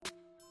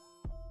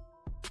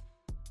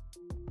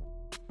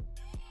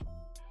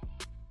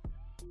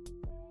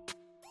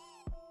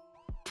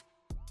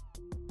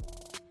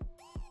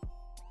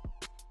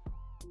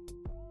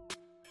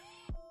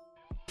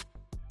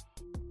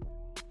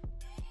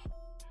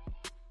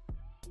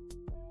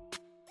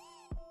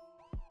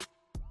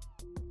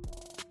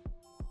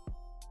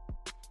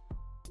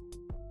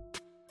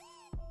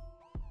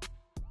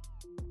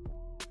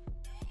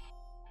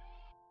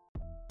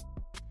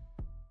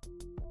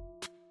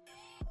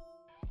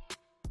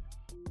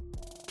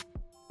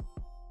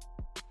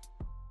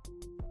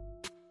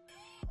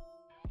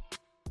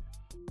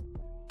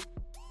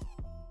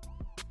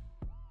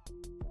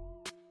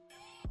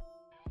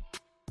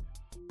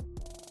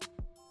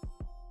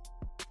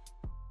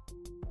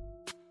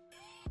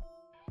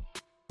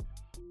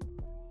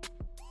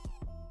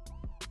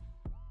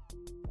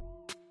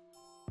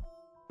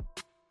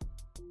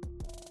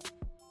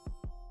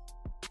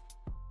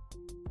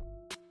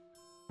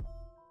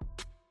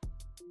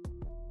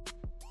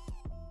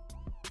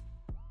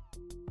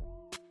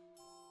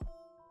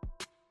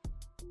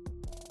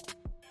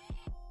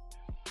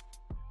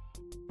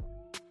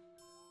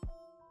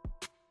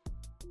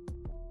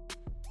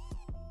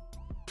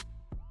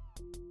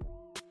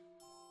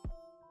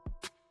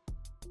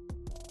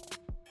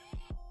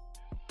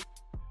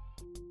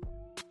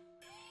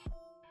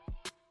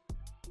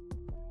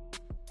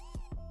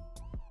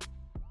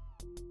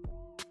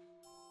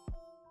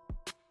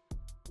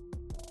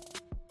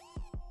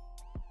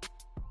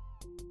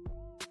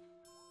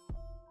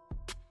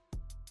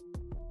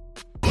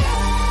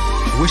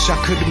Wish I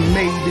could have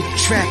made it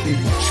trapping.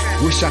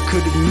 Wish I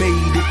could have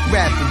made it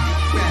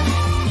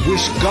rapping.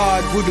 Wish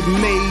God would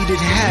have made it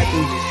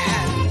happen.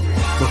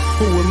 But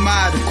who am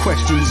I to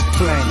question his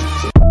plan?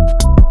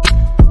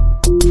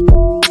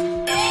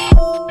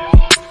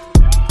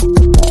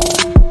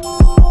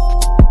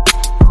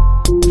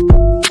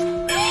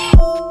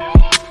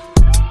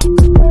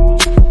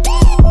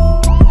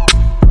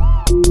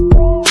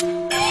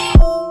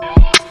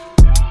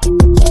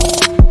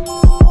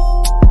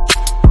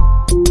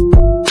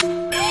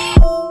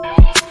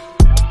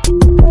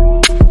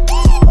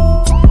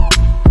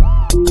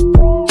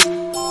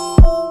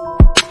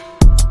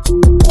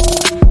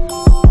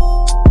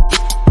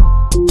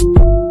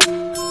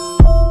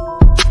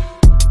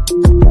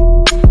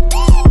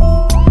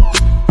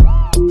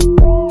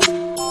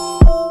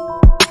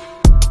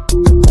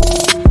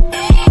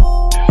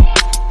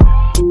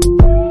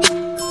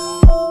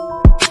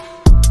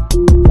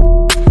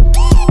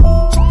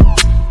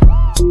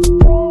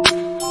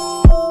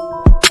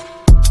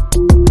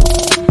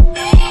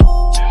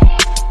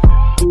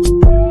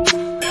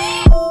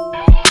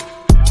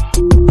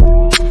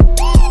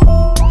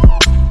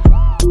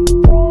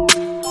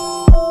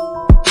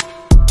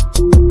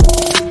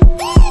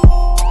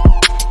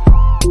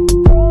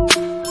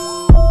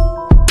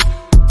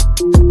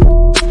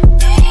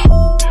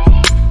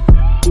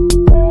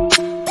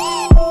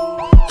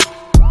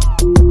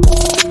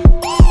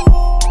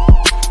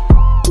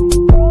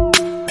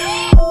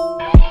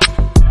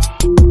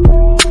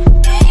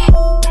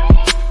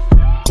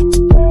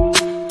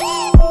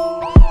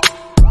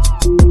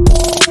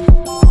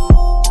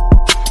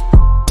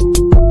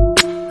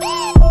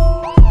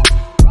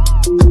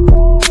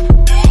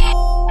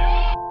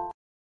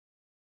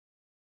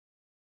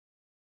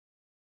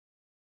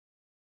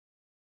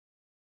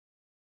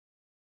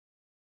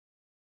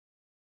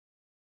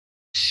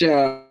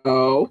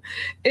 Show.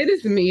 It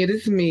is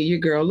me, your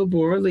girl,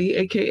 Labora Lee,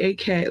 aka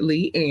Cat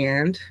Lee,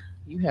 and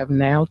you have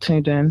now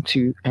tuned in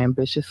to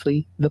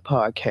Ambitiously the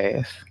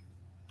podcast.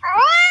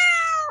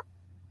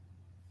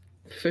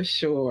 For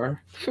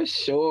sure.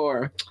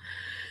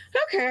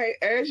 Okay,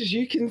 as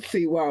you can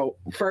see, well,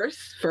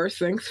 first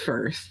things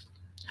first.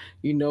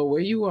 You know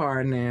where you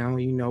are now.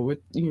 You know what,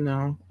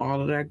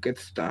 all of that good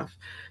stuff.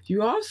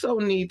 You also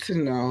need to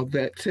know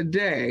that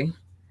today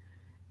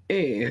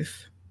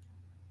is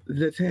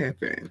the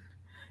tap-in.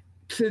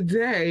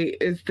 Today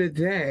is the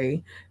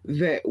day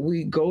that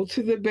we go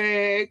to the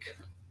bag.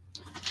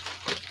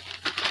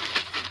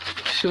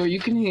 Sure, you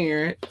can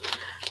hear it.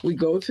 We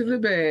go to the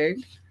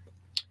bag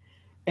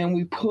and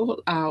we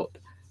pull out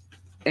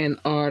an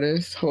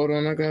artist. Hold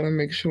on, I gotta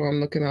make sure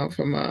I'm looking out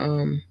for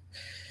my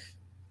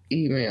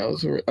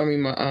emails.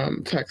 My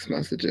text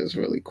messages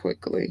really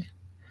quickly.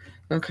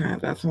 Okay,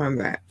 that's where I'm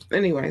at.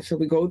 Anyway, so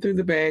we go through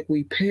the bag.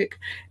 We pick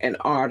an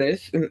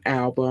artist, an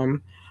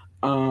album,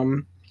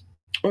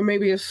 or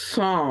maybe a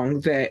song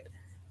that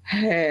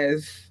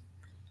has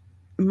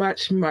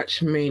much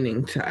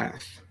meaning to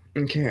us.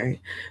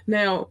 Okay.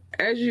 Now,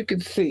 as you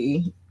can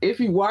see, if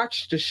you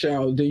watch the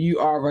show, then you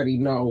already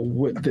know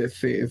what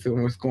this is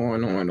and what's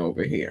going on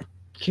over here.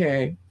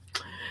 Okay.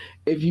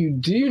 If you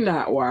do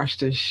not watch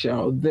this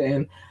show,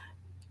 then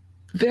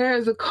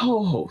there's a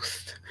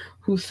co-host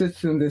who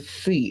sits in this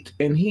seat,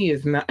 and he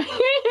is not.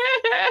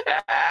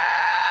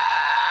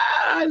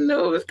 I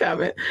knew it was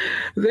coming.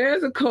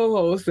 There's a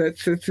co-host that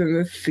sits in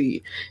the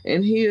seat,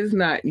 and he has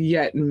not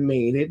yet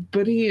made it,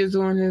 but he is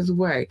on his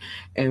way.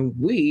 And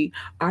we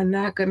are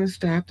not going to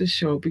stop the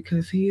show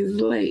because he is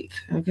late,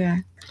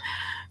 okay?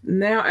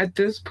 Now, at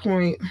this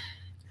point,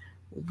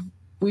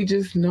 we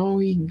just know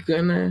he's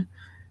going to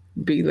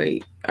be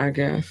late, I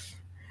guess.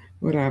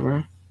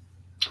 Whatever.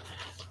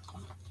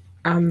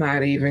 I'm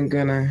not even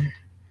going to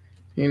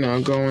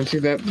go into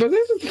that. But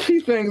there's a few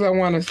things I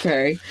want to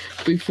say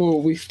before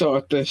we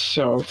start this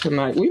show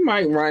tonight. We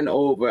might run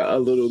over a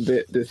little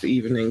bit this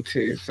evening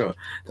too. So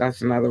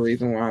that's another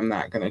reason why I'm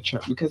not going to try,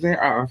 because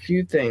there are a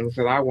few things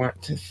that I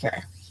want to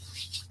say.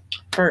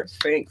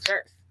 First things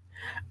first.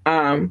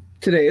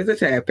 Today is a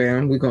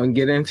tap-in. We're going to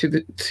get into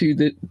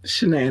the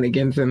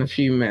shenanigans in a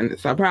few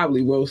minutes. I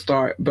probably will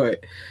start,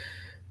 but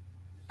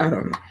I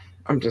don't know.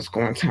 I'm just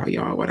going to tell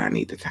y'all what I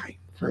need to tell you.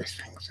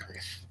 First things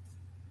first.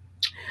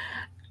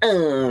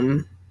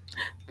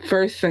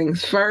 First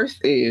things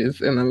first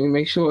is, and let me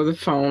make sure the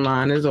phone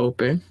line is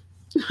open.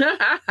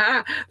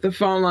 The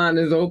phone line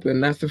is open.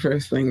 That's the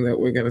first thing that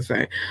we're gonna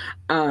say.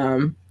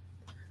 The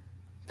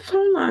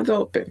phone line's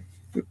open.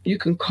 You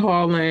can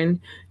call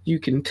in. You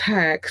can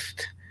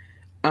text.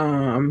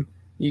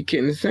 You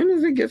can, as soon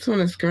as it gets on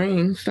the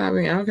screen, stop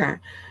it. Okay.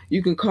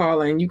 You can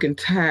call in. You can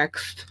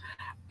text.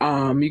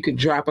 You can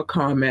drop a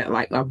comment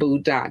like my boo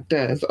doc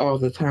does all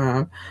the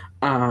time.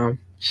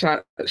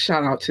 Shout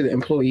out to the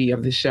employee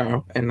of the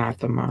show and not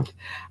the month.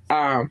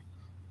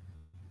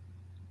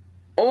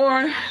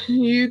 Or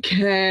you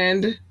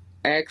can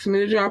ask me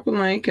to drop a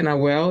link, and I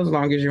will, as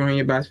long as you're on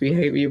your best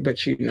behavior,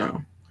 but you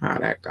know how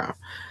that goes.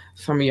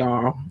 Some of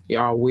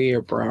y'all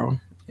weird, bro.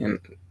 And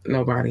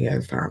Nobody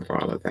has time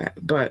for all of that.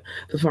 But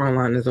the phone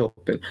line is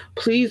open.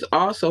 Please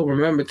also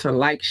remember to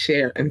like,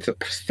 share, and to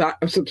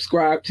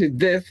subscribe to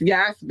this.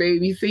 Yes,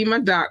 baby. See my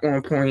doc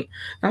on point.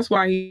 That's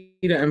why he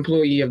the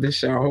employee of the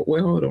show.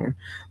 Wait, hold on.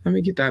 Let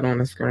me get that on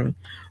the screen.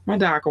 My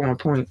doc on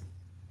point.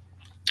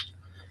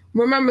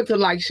 Remember to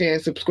like, share,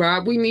 and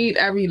subscribe. We need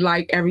every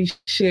like, every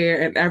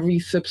share, and every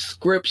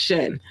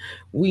subscription.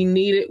 We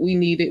need it. We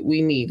need it.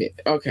 We need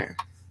it. Okay.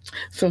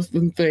 So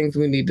some things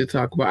we need to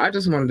talk about. I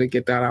just wanted to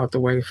get that out the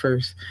way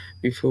first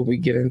before we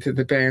get into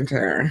the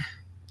banter.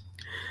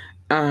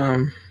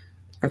 I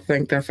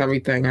think that's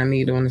everything I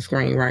need on the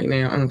screen right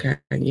now. Okay,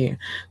 yeah,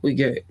 we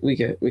good.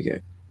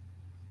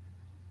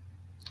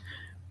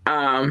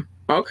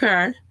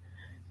 Okay.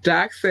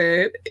 Doc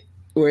said,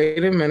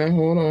 wait a minute,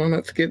 hold on,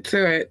 let's get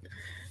to it.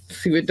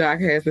 See what Doc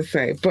has to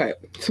say.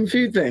 But some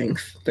few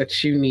things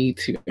that you need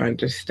to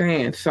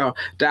understand. So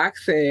Doc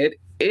said,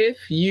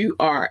 if you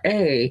are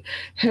a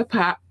hip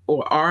hop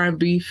or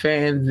R&B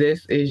fan,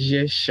 this is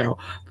your show.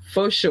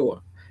 For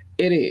sure.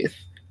 It is.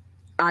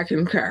 I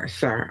concur,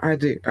 sir. I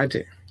do.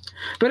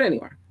 But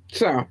anyway,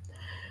 so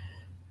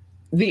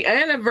the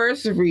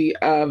anniversary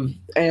of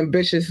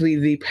Ambitiously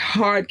the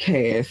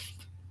podcast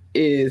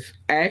is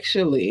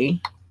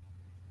actually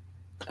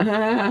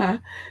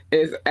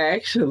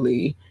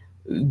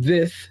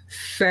this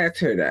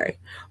Saturday.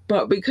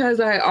 But because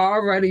I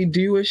already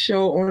do a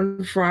show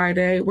on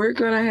Friday, we're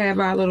gonna have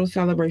our little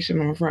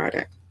celebration on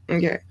Friday.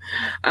 Okay.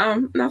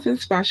 Nothing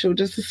special,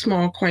 just a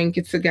small quaint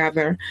get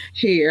together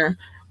here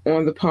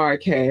on the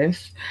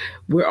podcast.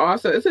 We're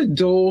also, it's a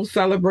dual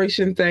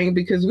celebration thing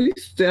because we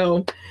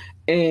still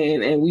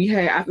and we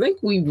had, I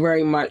think we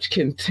very much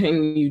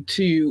continue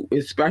to,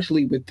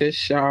 especially with this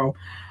show,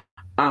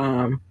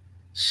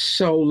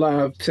 show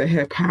love to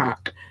hip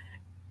hop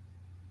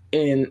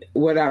in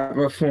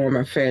whatever form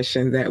or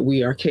fashion that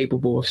we are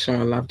capable of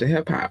showing love to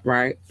hip hop,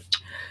 right?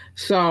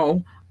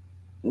 So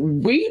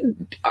we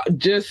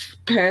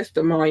just passed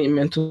the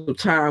monumental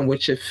time,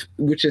 which is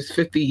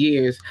 50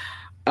 years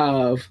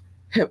of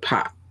hip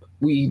hop.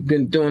 We've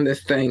been doing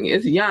this thing.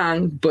 It's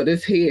young, but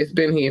it's here. It's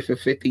been here for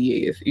 50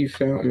 years. You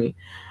feel me?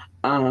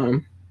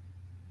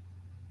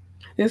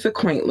 It's a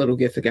quaint little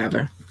get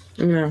together.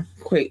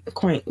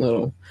 Quaint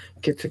little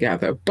get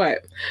together.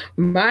 But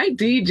my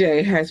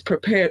DJ has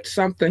prepared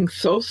something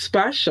so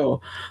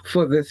special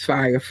for this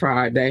Fire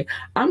Friday.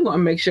 I'm gonna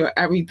make sure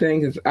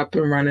everything is up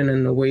and running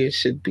in the way it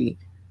should be.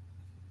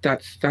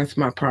 That's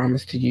my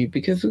promise to you,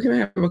 because we're gonna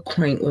have a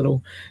quaint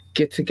little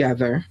get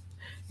together,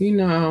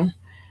 and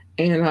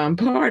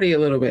party a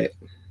little bit.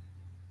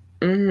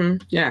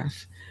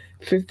 Yes,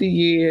 50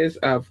 years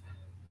of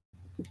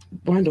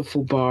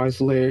wonderful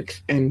bars,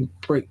 lyrics, and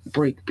break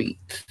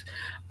beats.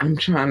 I'm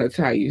trying to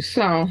tell you.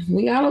 So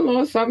we got a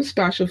little something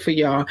special for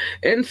y'all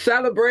in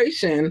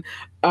celebration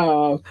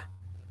of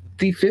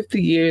the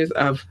 50 years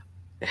of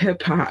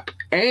hip hop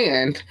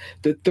and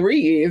the 3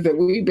 years that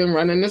we've been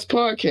running this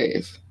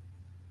podcast.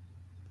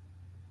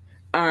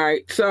 All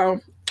right, so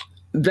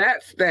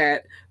that's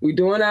that. We're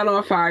doing that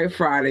on Fire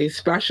Friday,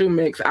 special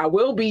mix. I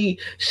will be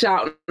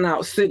shouting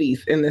out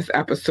cities in this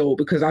episode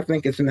because I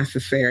think it's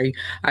necessary.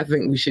 I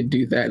think we should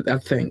do that.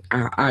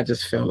 I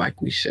just feel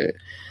like we should.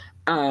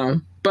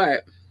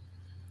 But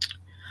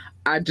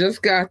I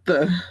just got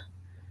the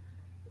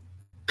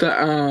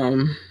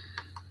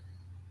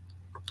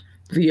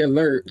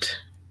alert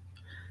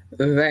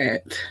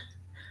that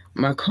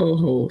my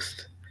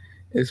co-host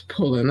is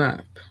pulling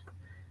up,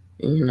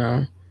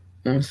 on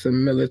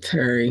some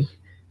military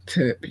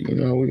tip.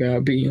 We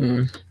gotta be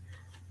on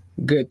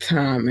good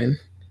timing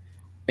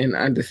and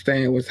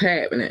understand what's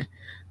happening.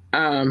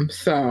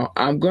 So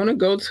I'm gonna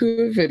go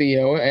to a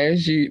video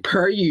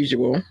per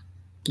usual. I'm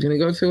gonna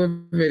go to a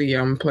video.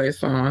 I'm gonna play a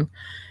song,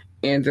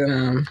 and then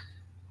I'm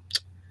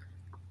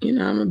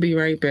gonna be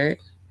right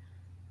back.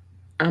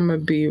 I'm gonna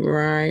be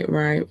right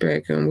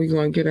back, and we're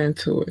gonna get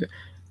into it.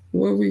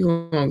 What are we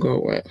gonna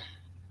go with?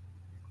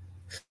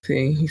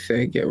 See, he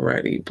said get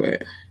ready,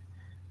 but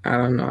I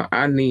don't know.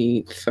 I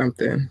need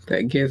something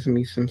that gives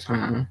me some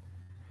time.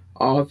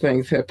 All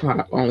things hip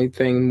hop, only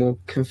thing more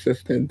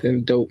consistent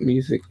than dope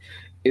music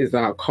is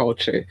our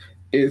culture.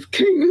 Is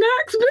King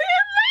Knoxx being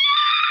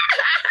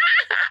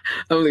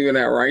I'm leaving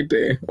that right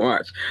there.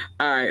 Watch.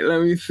 All right,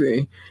 let me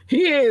see.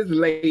 He is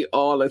late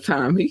all the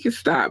time. He can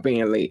stop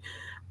being late.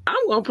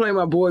 I'm going to play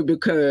my boy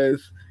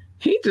because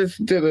he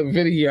just did a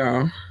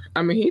video.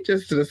 He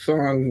just did a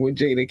song with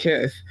Jada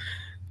Kiss,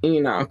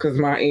 because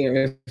my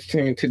ear is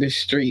turned to the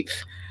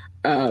streets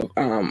of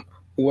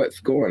what's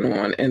going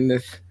on in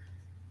this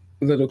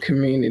little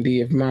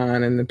community of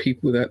mine and the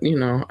people that,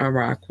 I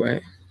rock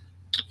with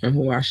and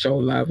who I show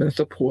love and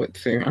support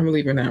to. I'm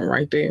leaving that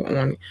right there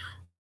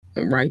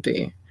right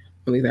there.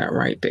 Leave that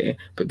right there.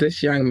 But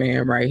this young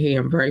man right here,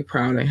 I'm very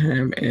proud of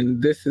him.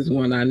 And this is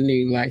when I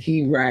knew, like,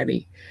 he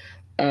ready.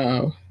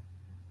 He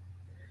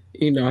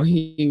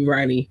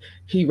ready.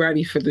 He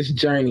ready for this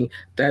journey.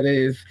 That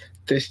is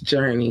this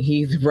journey.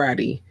 He's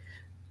ready.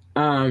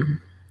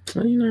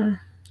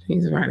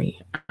 He's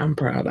ready. I'm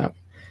proud of him.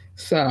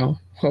 So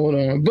hold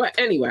on. But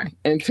anyway,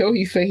 until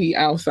he say he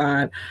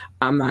outside,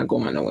 I'm not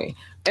going away.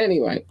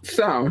 Anyway,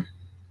 so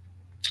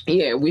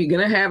yeah, we're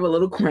gonna have a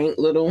little quaint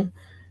little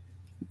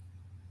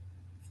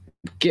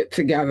get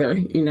together,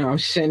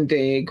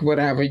 shindig,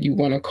 whatever you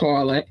want to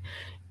call it,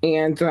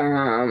 and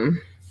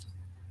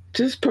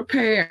just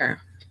prepare.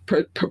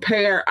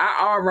 I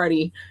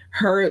already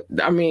heard.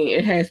 I mean,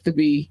 it has to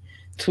be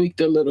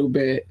tweaked a little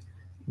bit,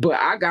 but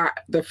I got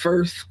the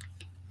first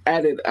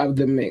edit of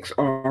the mix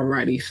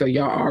already, so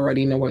y'all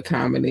already know what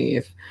time it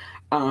is.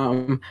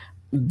 Um,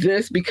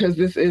 this because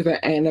this is an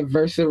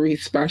anniversary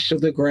special.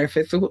 The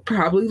graphics will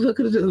probably look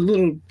a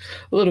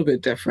little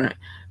bit different,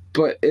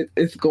 but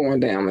it's going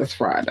down this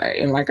Friday.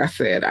 And like I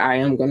said, I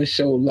am going to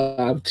show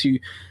love to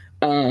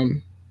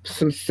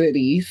some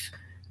cities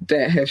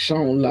that have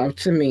shown love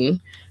to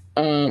me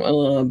a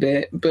little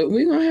bit. But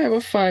we're gonna have a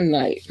fun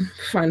night,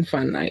 fun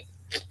night,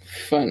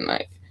 fun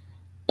night.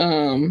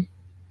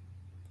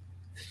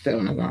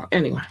 Still not going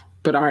anyway.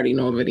 But I already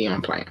know a video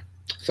I'm playing,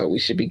 so we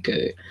should be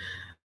good.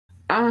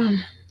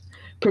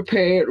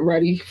 Prepared,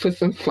 ready for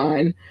some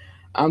fun.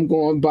 I'm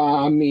going to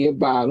buy me a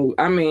bottle.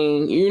 I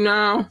mean, you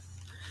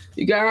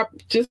gotta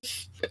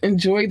just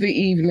enjoy the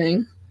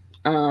evening.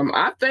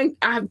 I think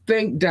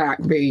Doc,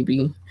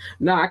 baby.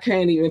 No, I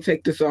can't even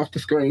take this off the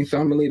screen, so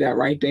I'm gonna leave that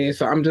right there.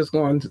 So I'm just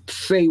going to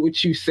say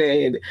what you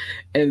said,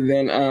 and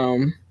then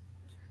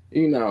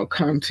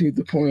come to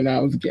the point I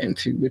was getting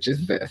to, which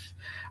is this.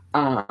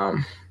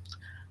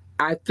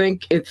 I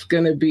think it's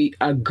gonna be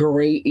a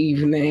great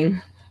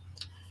evening.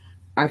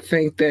 I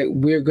think that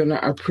we're going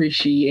to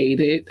appreciate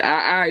it.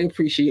 I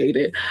appreciate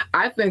it.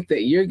 I think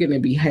that you're going to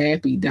be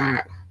happy,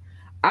 Doc.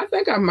 I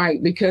think I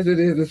might because it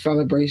is a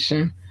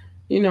celebration.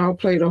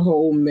 Play the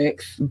whole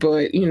mix,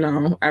 but,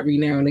 every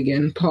now and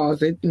again,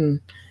 pause it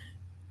and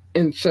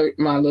insert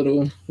my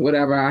little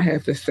whatever I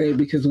have to say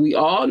because we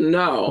all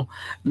know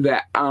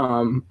that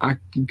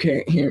you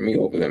can't hear me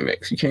over the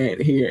mix. You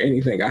can't hear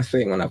anything I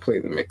say when I play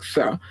the mix.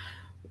 So,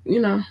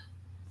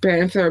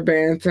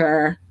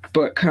 banter,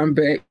 but come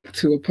back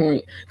to a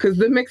point because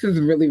the mix is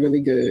really,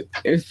 really good.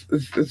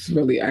 It's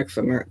really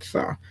excellent.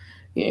 So,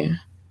 yeah,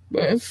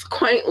 but it's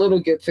quaint little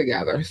get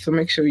together. So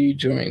make sure you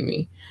join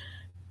me.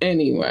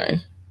 Anyway,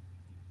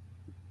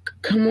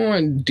 come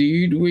on,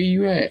 dude, where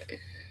you at?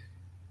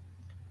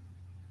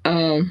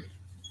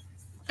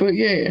 But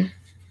yeah,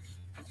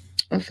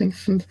 I think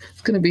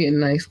it's gonna be a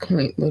nice,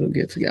 quaint little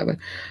get together.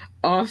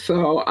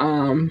 Also,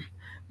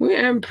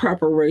 we're in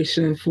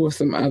preparation for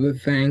some other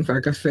things.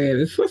 Like I said,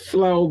 it's a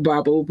slow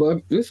bubble,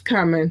 but it's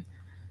coming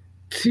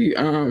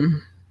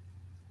to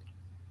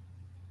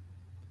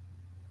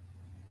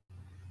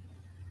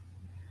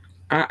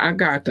I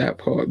got that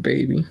part,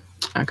 baby.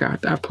 I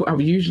got that part. I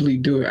usually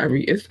do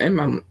it it's in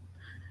my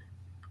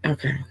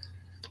okay.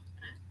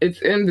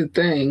 It's in the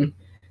thing,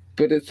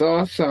 but it's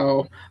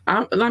also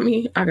I got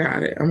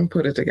it. I'm gonna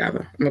put it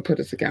together.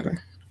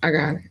 I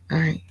got it. All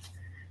right.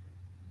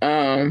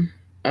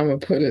 I'm gonna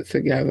put it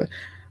together.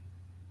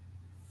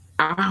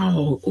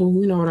 Oh,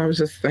 you know what I was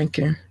just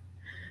thinking?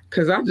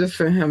 Cause I just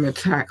sent him a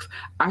text.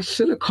 I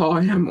should have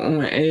called him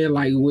on air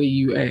like, where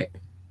you at?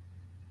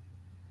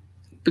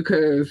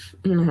 Because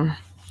he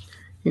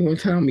gonna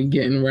tell me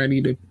getting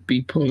ready to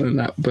be pulling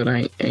up, but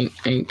I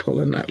ain't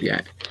pulling up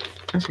yet.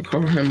 I should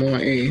call him on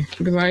air.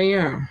 Be like,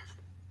 yeah,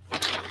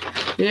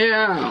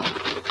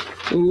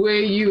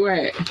 where you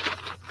at?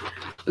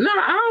 No,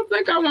 I don't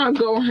think I want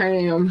to go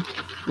ham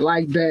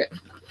like that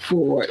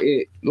for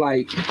it.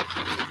 Like,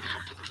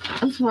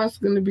 that's why it's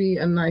going to be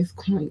a nice,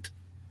 quaint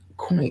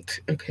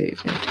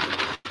occasion.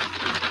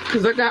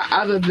 Because I got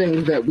other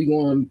things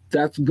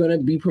that's going to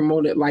be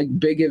promoted, like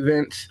big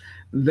events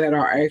that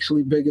are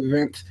actually big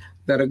events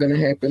that are going to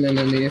happen in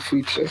the near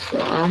future.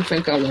 So I don't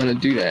think I want to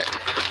do that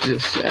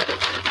just yet.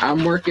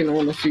 I'm working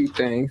on a few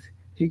things.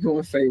 He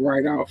going to say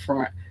right out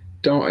front,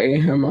 don't air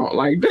him out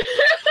like that.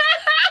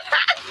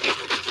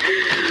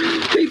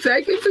 He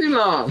taking too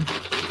long.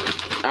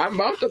 I'm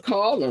about to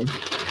call him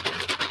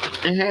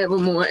and have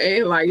him on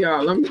air like,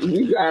 y'all,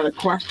 we got a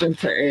question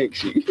to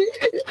ask you.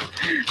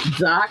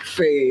 Doc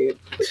said,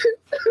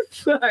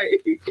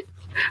 like,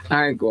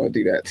 I ain't going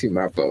to do that to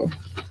my bro.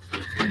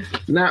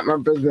 Not my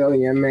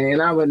Brazilian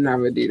man. I would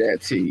never do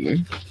that to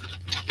you.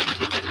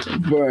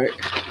 But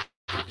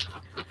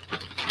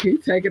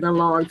he's taking a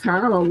long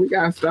time. We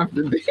got stuff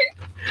to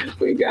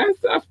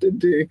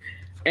do.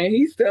 And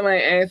he still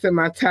ain't answered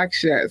my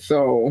text yet,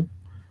 so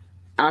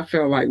I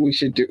feel like we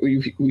should do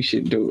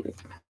it.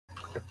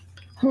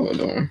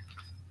 Hold on.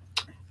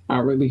 I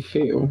really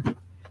feel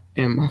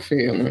in my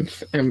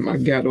feelings and my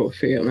ghetto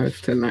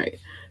feelings tonight.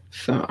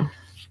 So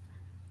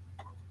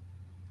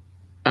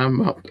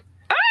I'm up.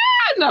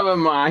 Never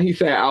mind. He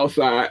said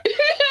outside.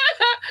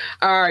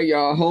 All right,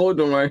 y'all.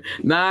 Hold on.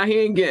 Nah, he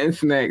ain't getting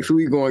snacks. I'm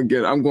going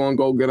to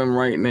go get him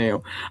right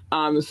now.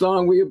 The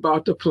song we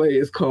about to play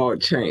is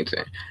called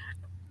Changing.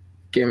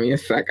 Give me a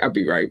sec. I'll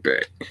be right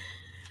back.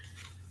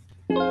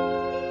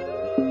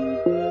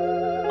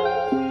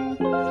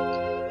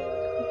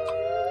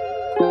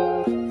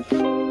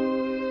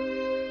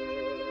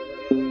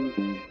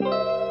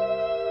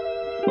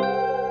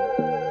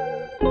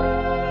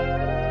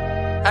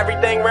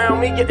 everything around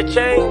me get to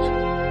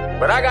change,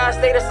 but I gotta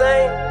stay the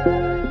same?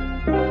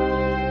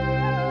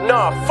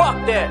 Nah, fuck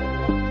that.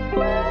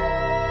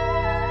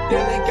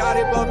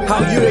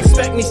 How you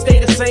expect me stay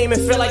the same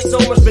and feel like so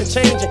much been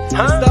changing? It's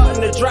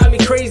starting to drive me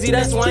crazy,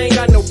 that's why I ain't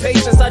got no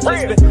patience. I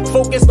just been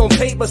focused on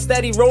paper,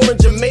 steady rolling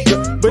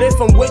Jamaica. But if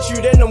I'm with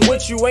you, then I'm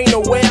with you, ain't no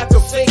way I can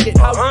fake it.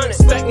 How you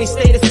expect me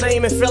stay the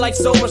same and feel like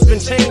so much been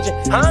changing?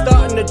 It's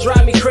starting to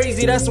drive me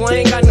crazy, that's why I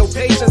ain't got no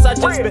patience. I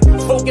just been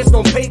focused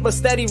on paper,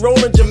 steady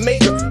rolling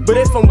Jamaica. But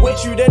if I'm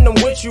with you, then I'm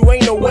with you,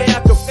 ain't no way I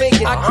can fake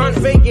it. I can't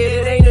fake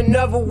it, it ain't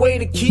another way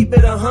to keep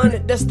it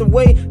 100. That's the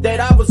way that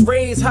I was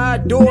raised, how I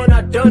do and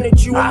I done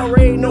it. You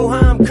already know how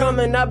I'm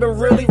coming, I've been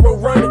really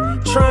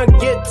running. Trying to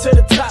get to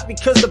the top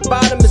because the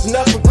bottom is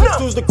nothing.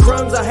 Through the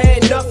crumbs, I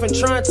had nothing,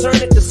 trying to turn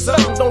it to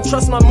something. Don't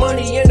trust my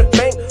money in the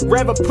bank,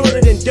 rather put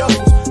it in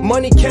doubles.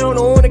 Money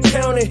counter on the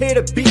counter,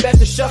 here to beat back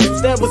the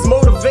shuffles. That was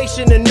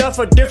motivation enough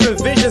for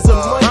different visions of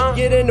money.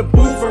 Get in the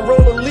booth and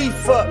roll a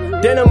leaf up,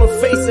 then I'ma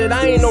face it.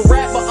 I ain't no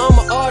rapper, I'm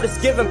an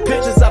artist, giving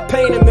pictures, I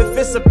paint them. If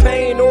it's a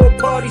pain or a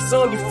party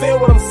song, you feel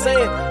what I'm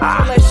saying?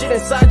 Feel that shit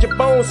inside your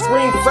bones,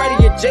 scream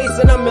Freddy or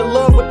Jason. I'm in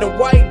love with the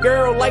white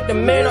girl, like the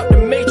man up the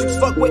Matrix.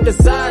 Fuck with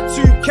desire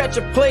to catch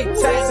a plate.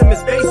 Tax him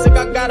is basic,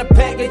 I got a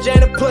package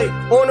and a plate.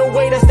 On the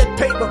way, that's that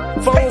paper.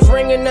 Phones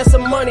ringing, that's a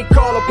money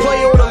call, a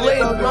play on the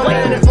label. My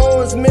man at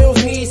Owens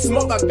Mills needs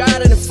smoke, I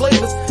got it in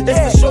flavors.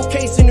 It's a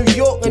showcase in New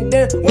York and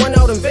then one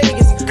out in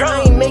Vegas.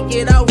 I ain't make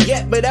it out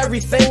yet, but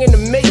everything in the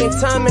making.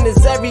 Timing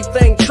is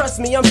everything, trust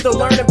me, I'm still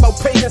learning about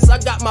patience. I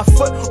got my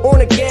foot on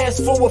the gas,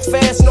 forward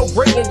fast, no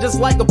braking. Just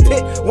like a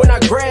pit, when I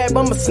grab,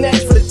 I'ma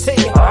snatch for the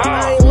ticket.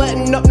 I ain't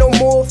letting up no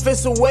more, if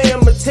it's away,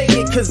 I'ma take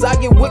it. Cause I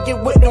get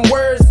wicked with them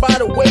words by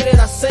the way that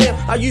I say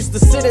them. I used to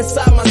sit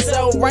inside my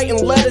cell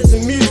writing letters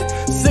and music.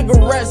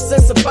 Cigarettes,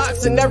 sense of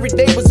box, and every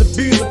day was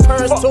abusing.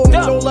 Parents told me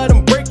don't let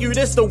them break you,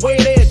 this the way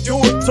they do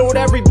it. Told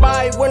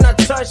everybody when I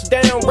touch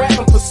down,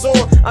 rapping,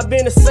 pursuing. I've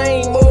been the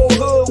same old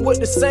hood with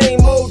the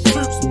same old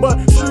troops. But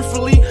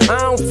truthfully, I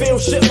don't feel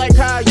shit like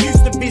how I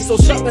used to be. So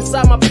stuck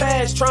inside my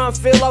past, trying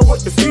to feel out what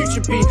the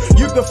future be.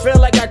 You can feel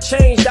like I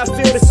changed, I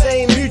feel the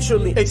same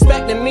mutually.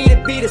 Expecting me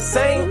to be the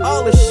same,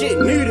 all this shit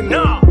new to me.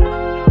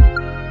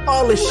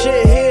 All this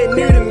shit here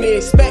new to me.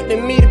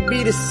 Expecting me to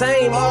be the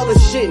same, all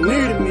this shit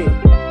new to me.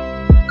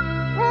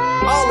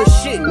 All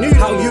this shit new to me.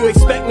 How you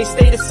expect me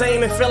stay the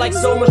same and feel like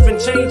so much been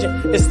changing?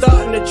 It's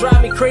starting to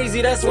drive me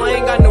crazy, that's why I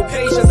ain't got no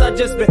patience. I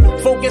just been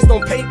focused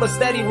on paper,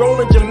 steady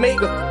rolling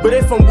Jamaica. But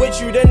if I'm with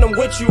you, then I'm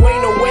with you,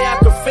 ain't no way I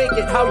can fake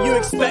it. How you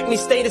expect me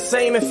stay the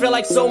same and feel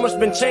like so much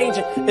been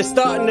changing? It's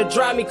starting to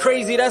drive me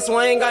crazy, that's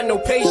why I ain't got no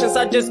patience.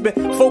 I just been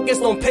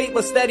focused on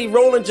paper, steady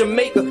rolling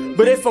Jamaica.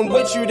 But if I'm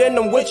with you, then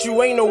I'm with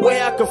you, ain't no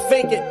way I can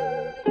fake it.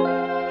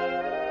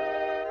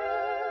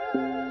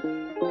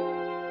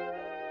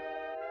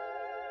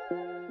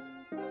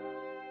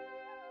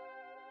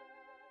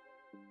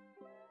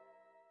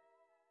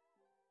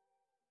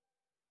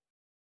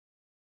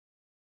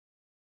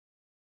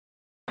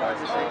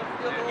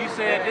 You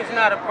said this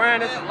not a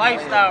brand, it's a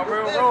lifestyle,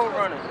 real road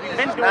runners. We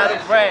been doing not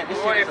this a brand, shit.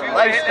 this shit is a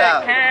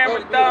lifestyle.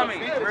 Camera dummy,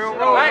 real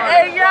road runners.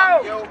 Hey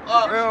yo!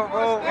 Real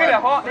road runners. We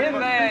done hawked his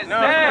ass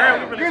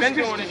down. We really been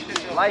doing this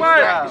shit.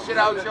 Lifestyle. Shit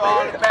out your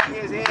all in the back of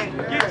his head.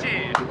 Get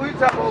you. We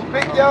talking about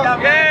big yo?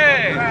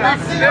 Yeah.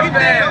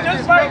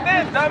 Just like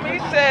this, dummy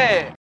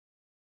said.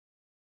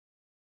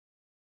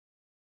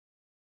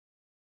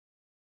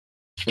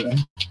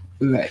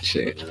 That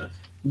shit.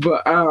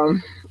 But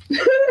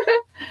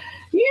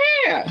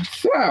yeah,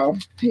 so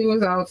he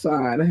was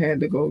outside. I had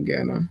to go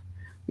get him.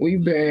 We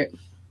back.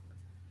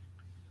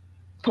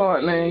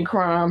 Portland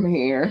crime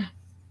here.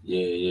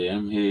 Yeah,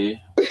 I'm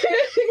here.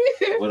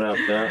 What up,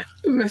 Doc?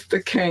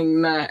 Mr.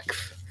 King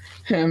Knoxx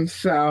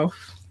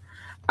himself.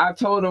 I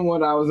told him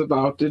what I was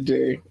about to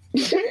do.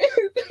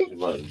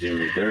 About to do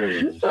me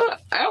dirty.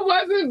 I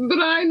wasn't, but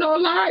I ain't no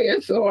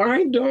liar, so I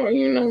ain't doing,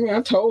 you know what I mean?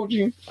 I told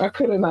you. I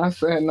could have not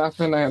said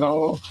nothing at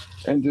all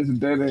and just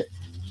did it.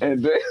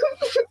 And then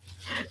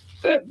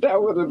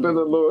that would have been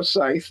a little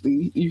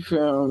shiesty, you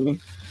feel me?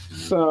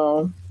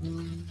 So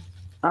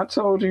I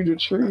told you the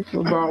truth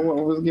about what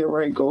was getting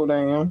ready to go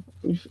down.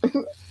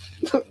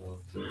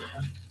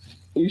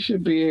 You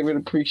should be able to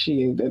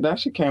appreciate that. That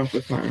should count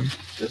for something.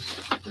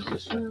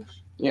 This trash?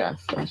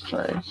 Yes, that's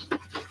trash.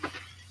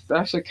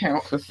 That should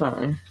count for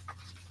something.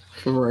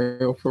 For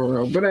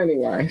real. But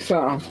anyway,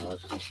 so.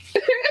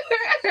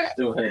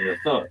 Still had the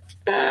thought.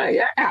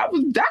 Yeah, I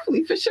was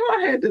definitely, for sure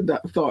I had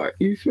the thought.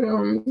 You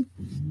feel me?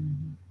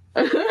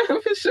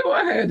 For sure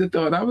I had the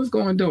thought. I was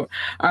going to do it.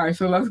 All right,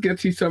 so let's get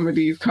to some of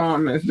these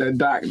comments that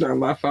Doc done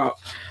left up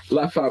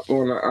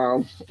on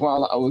the,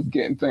 while I was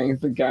getting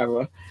things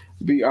together.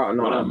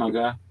 What up, my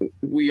guy?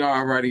 We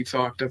already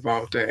talked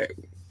about that.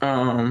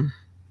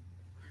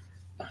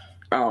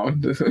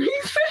 This is what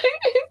he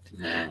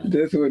said.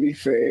 This is what he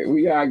said.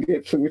 We gotta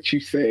get to what you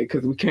said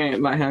because we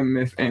can't let him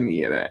miss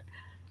any of that.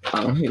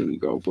 Here you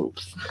go,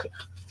 Boops.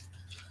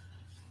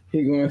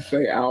 He gonna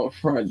say out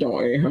front,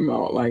 don't air him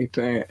out like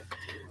that.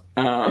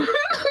 I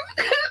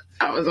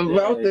was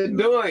about to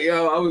do it,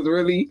 yo.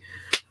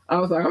 I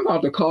was like, I'm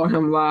about to call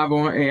him live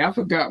on air. I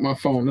forgot my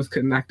phone is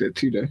connected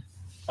to the.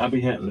 I be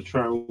having to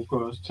travel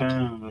across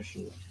town or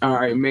shit. All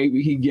right,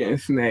 maybe he getting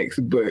snacks,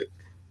 but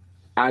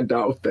I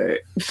doubt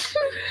that.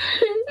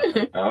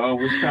 I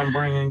always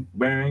come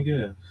bearing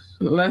gifts.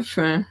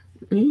 Listen,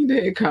 he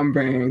did come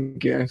bearing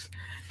gifts.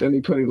 Then he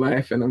put a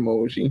laughing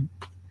emoji.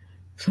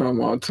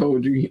 Someone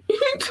told you. He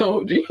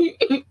told you.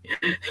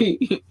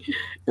 He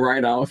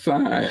right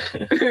outside.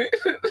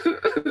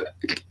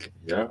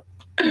 Yeah.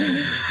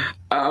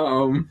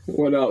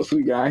 What else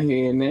we got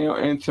here? Now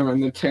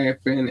entering the tap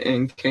in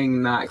and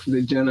King Knoxx,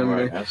 the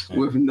gentleman Right,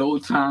 with no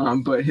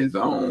time but his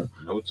own.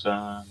 No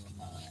time.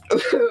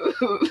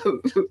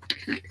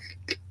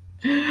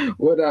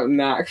 What up,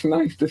 Knoxx?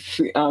 Nice to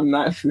see.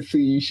 Nice to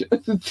see you.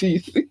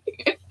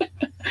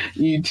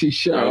 You two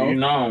show. Yo, you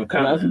know I'm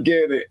coming. Let's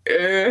get it.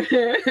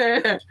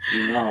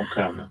 You know I'm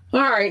coming. All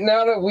right,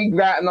 now that we've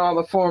gotten all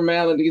the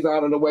formalities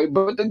out of the way,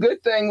 but the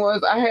good thing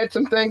was I had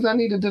some things I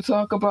needed to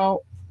talk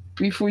about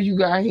before you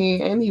got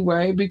here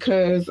anyway,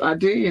 because I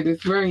did.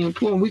 It's very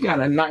important. We got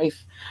a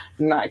nice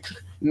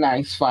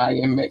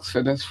fire mix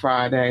for this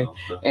Friday,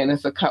 and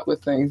it's a couple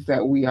of things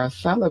that we are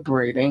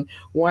celebrating.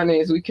 One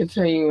is we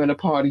continuing to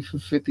party for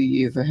 50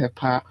 years of hip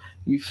hop.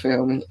 You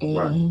feel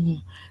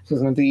me?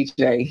 Because my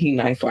DJ, he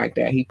nice like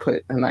that. He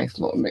put a nice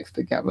little mix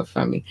together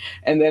for me.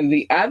 And then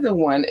the other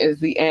one is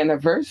the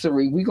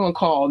anniversary. We're gonna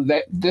call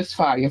that this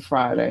Fire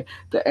Friday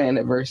the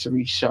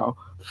anniversary show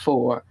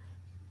for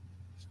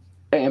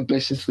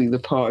Ambitiously the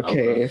podcast.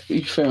 Okay.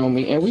 You feel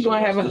me? And we're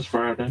gonna have this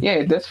Friday.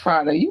 Yeah, this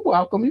Friday. You're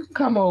welcome. You can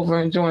come over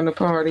and join the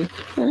party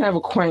and have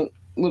a quaint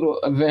little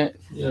event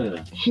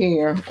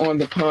here on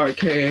the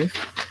podcast.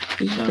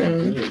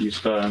 You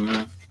starting,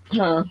 man?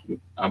 Huh?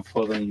 I'm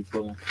pulling, you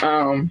pulling.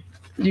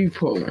 You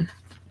pulling.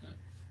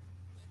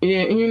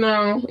 Yeah, you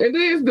know, it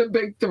is the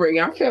big three.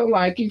 I feel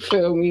like, you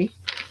feel me,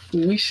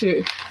 we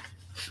should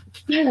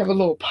have a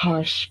little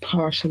posh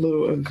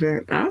little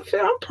event. I'm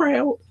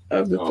proud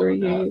of the 3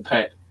 years.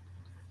 Pat.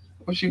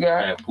 What you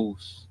got?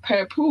 Papoose.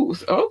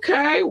 Papoose.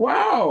 Okay,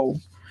 wow.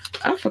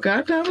 I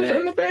forgot that was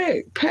in the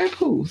bag.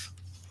 Papoose.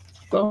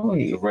 Go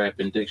ahead. The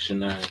rapping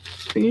dictionary.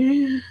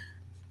 Yeah.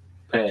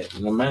 Pat,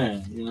 the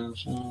man, you know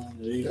what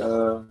I'm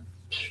saying?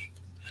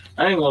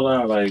 I ain't gonna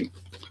lie, like,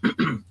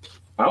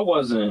 I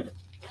wasn't,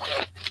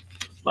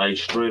 like,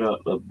 straight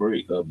up a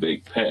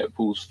big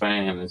Papoose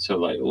fan until,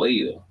 like,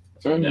 later.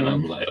 And then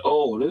I'm like,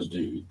 oh, this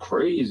dude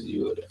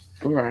crazy with it.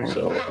 Right.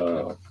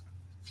 So,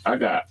 I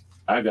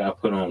got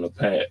put on the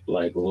Pat,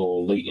 like, a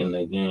little late in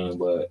the game,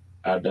 but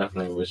I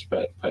definitely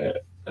respect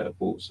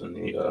Papoose.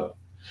 And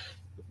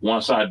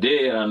once I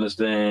did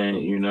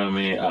understand, you know what I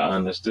mean, I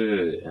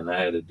understood, and I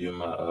had to do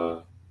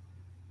my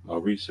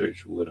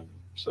research with him.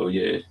 So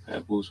yeah,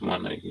 Papoose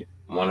one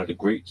of the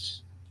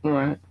greats.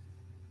 Right.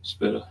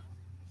 Spitter.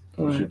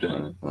 What you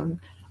doing? Right.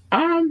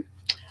 I'm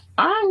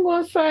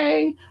gonna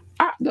say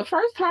the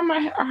first time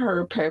I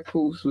heard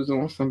Papoose was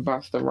on some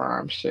Busta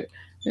Rhymes shit.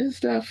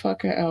 It's that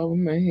fucking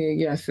album in here.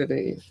 Yes, it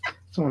is.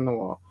 It's on the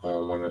wall.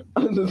 One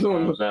of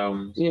those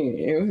albums. Yeah,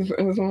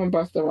 it was on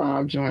Busta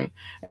Rhymes joint,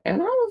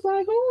 and I was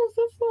like, "Who is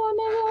this little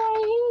nigga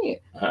right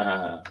here?"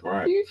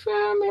 Right. You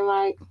feel me?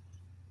 Like,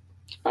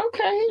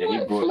 okay, he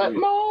went flip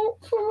mode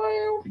for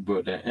real. He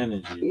brought that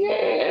energy.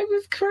 Yeah, it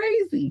was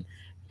crazy.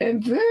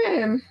 And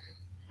then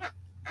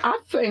I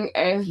think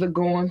as the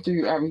going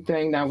through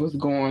everything that was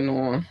going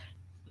on,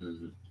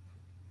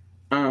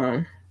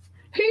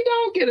 he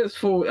don't get his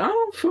full. I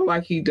don't feel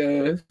like he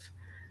does.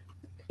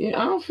 Yeah,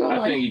 I don't feel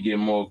I think he get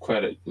more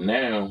credit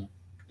now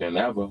than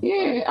ever.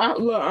 Yeah,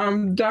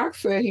 look, Doc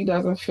said he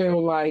doesn't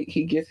feel like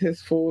he gets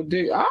his full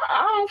due. I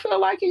don't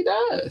feel like he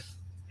does.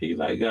 He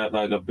like got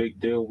like a big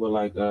deal with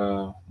like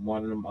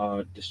one of them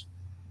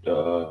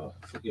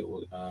forget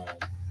what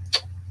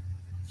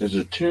is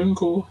it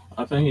TuneCore?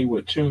 I think he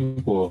with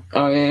TuneCore.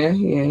 Oh yeah.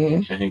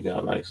 And he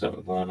got like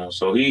something going on.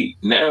 So he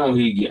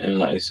getting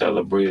like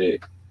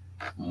celebrated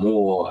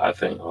more, I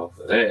think, off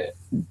of that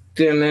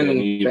than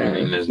even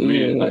in his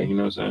music, like, you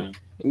know what I'm saying?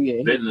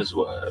 Yeah. Business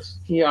wise.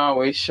 He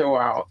always show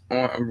out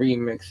on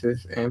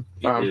remixes and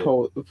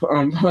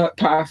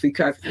posse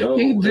cuts.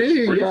 He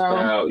do,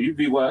 yo.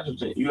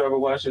 You ever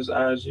watch his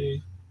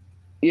IG?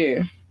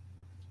 Yeah.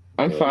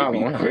 I'm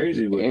following him.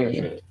 Crazy with that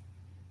shit.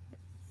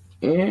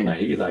 Yeah. Like,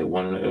 he like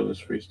one of the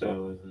illest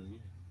freestylers.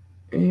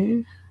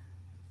 Yeah.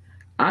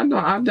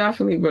 I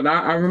definitely, but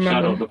I remember.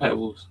 Shout out to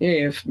Papoose.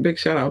 Yeah, big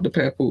shout out to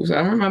Papoose.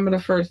 I remember the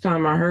first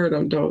time I heard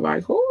him, though,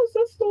 like, who is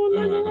this little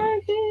nigga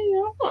right here?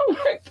 Yo? I'm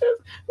like,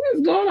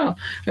 what's going on?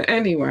 But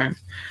anyway.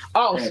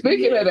 Oh,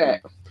 speaking of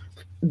that,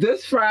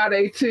 this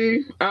Friday,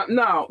 too,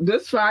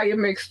 this Fire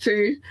Mix,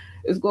 too,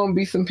 is going to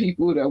be some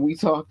people that we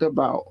talked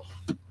about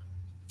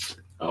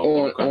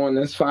on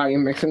this Fire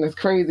Mix. And it's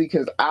crazy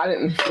because I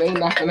didn't say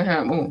nothing to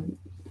him.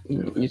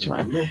 You're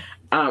trying.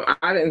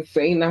 I didn't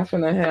say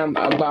nothing to him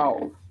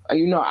about.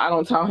 You know, I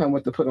don't tell him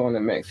what to put on the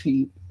mix.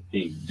 He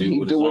do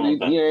what he, you know what I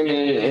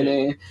mean? And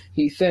then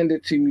he send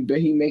it to me, but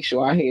he makes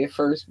sure I hear it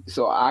first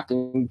so I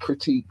can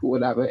critique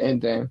whatever,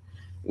 and then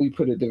we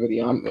put the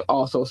video.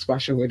 Also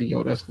special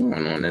video that's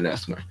going on in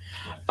this one.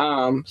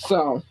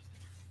 So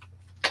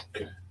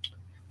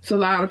it's a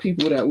lot of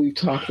people that we've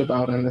talked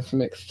about in this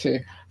mix too.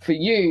 For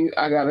you,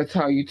 I gotta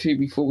tell you too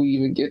before we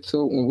even get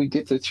to it, when we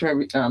get to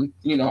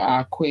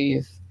our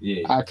quiz,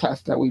 our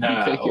test that we be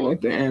taking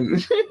at the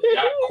end.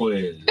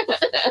 Quiz.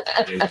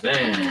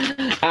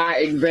 Exam. Our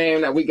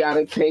exam that we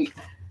gotta take.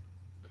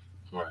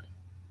 Right.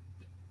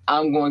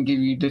 I'm gonna give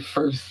you the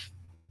first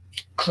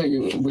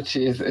clue, which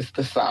is it's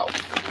the South.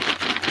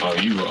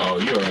 You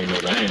already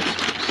know the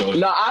answer. So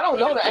no, I don't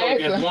know the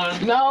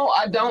answer. No,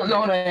 I don't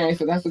know the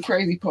answer. That's the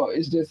crazy part.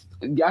 It's just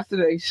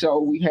yesterday's show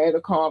we had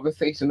a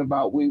conversation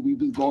about where we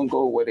was gonna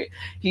go with it.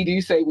 He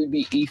do say we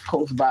be East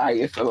Coast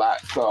biased a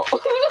lot, so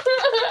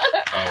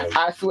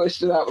I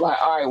switched it up. Like,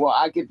 all right, well,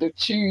 I get to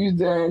choose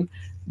then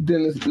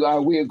it's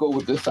like we'll go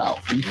with the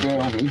South. You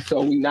feel me?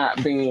 So we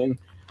not being.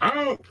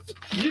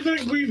 You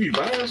think we be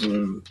biased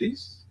on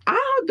these?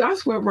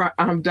 That's what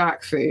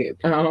Doc said.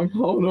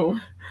 Hold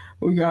on.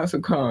 We got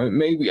some comment.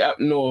 Maybe up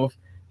north,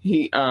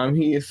 he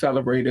is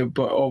celebrated,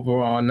 but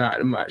overall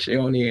not much.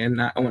 Only and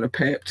not on a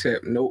pep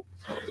tip. Nope,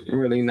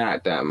 really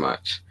not that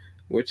much.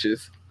 Which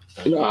is,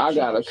 I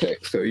got a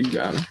pick, so you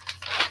gotta.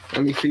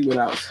 Let me see what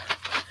else.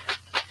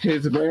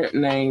 His rap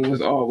name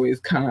was always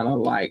kind of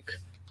like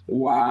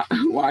why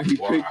he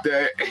picked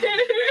that.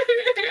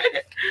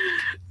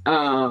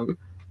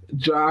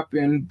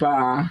 Dropping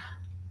by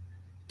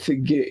to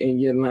get in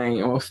your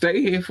lane or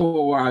stay here for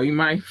a while. You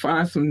might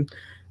find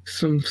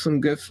some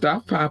good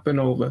stuff popping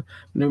over.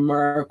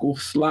 Numerical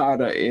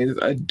slaughter is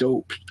a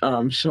dope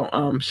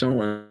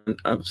showing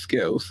of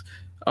skills.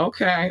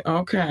 Okay.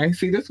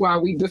 See, that's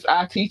why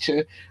our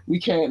teacher, we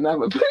can't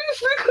never pass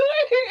the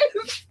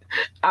class.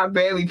 I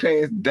barely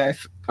passed that.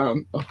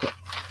 Okay.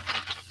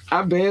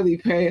 I barely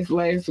passed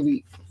last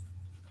week.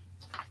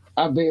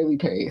 I barely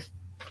passed.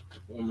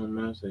 Well, my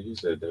man said he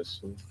said that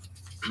so.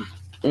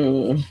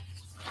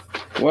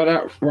 What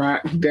up,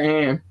 Rock?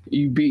 Damn,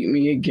 you beat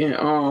me again.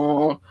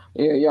 Oh,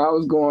 yeah, y'all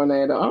was going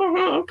at it.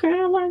 Okay,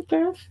 I like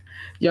that.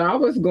 Y'all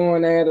was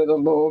going at it a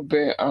little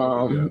bit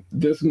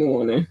this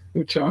morning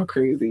with y'all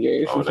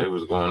crazy asses. Oh, they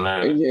was going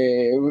at it?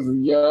 Yeah, it was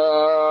yo.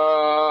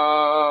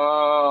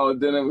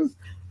 Then it was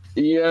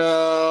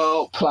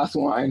yo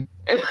 +1.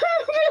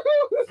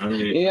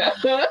 Yeah.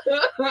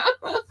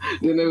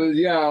 Then it was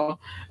yo.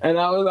 And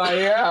I was like,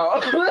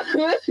 yo.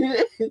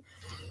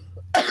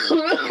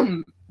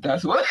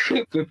 That's what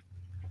happened.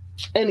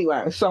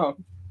 Anyway, so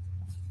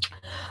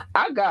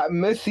I got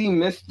Missy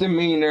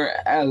Misdemeanor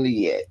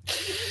Elliott.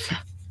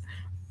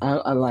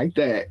 I like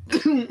that.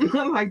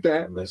 I like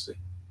that. Missy.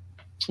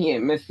 Yeah,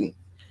 Missy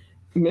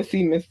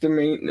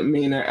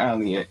Misdemeanor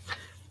Elliott.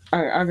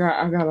 I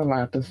got a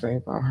lot to say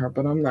about her,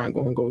 but I'm not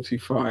gonna go too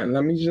far. And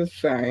let me just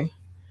say,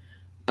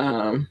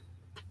 got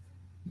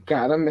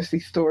a Missy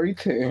story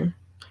too.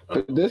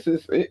 But this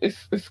is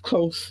it's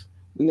close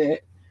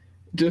knit.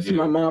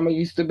 My mama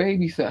used to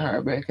babysit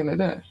her back in the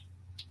day.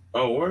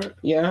 Oh, what?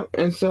 Yeah,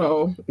 and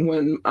so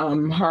when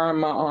her and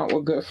my aunt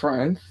were good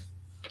friends.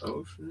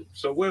 Oh shit!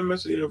 So where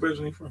Missy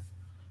originally from?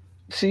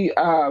 She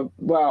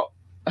well,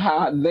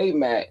 how they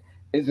met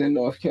is in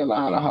North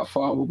Carolina. Her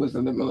father was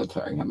in the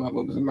military. Her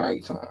mother was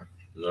married to him.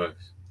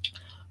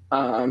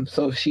 Nice.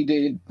 So she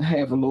did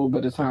have a little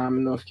bit of time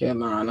in North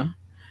Carolina,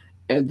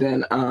 and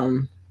then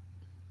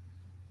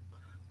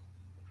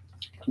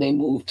they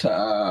moved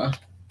to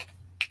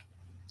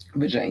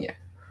Virginia.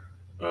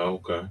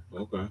 Oh, okay.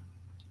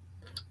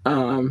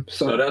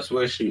 So that's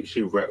where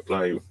she rapped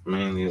like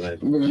mainly like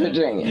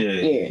Virginia.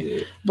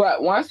 Yeah.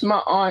 But once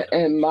my aunt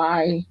and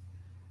my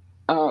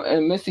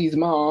and Missy's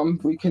mom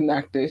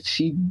reconnected,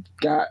 she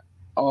got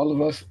all of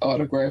us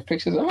autographed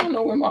pictures. I don't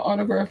know where my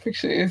autograph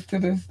picture is to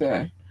this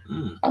day.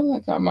 I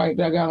think I might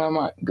have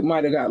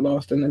got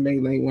lost in the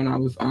melee when I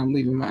was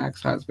leaving my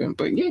ex-husband.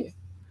 But yeah,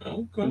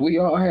 okay. We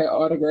all had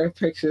autograph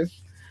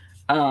pictures.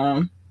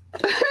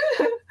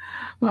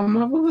 My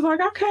mother was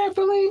like, I can't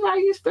believe I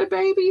used to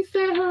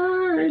babysit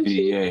her. And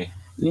yeah.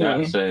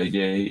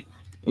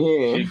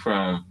 She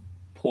from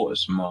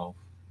Portsmouth.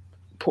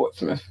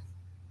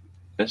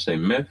 Let's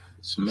say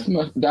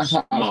Smith. That's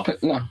how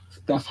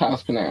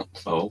it's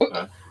pronounced. Oh,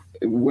 okay.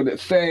 Would it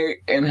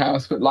say in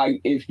house? But like,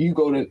 if you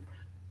go to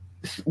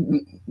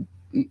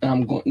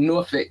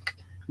Norfolk,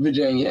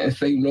 Virginia, and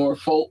say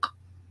Norfolk,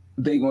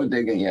 they gonna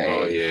dig in your ass.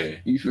 Oh yeah.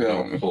 You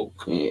feel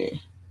Norfolk. Me? Yeah.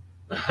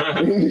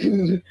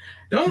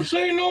 Don't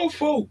say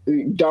Norfolk.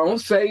 Don't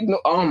say no.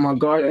 Oh my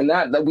God! And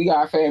that we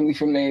got family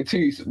from there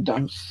too. So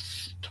don't.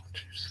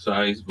 So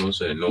how you supposed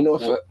to say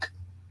Norfolk?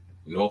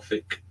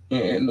 Norfolk.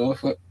 Yeah,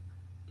 Norfolk.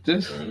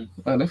 Just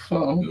let it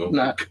flow. Norfolk.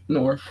 Not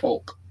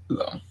Norfolk.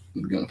 So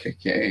I'm gonna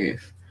kick your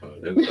ass.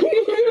 They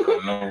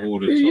don't know who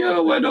the tourist. Yeah,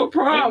 well, no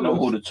problem. They know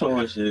who the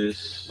tourist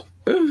is.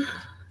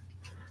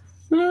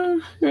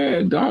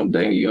 Yeah, don't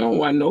they? You don't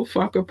want no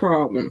fucking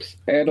problems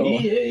at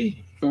all. Yeah.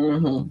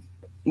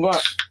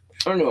 But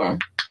anyway,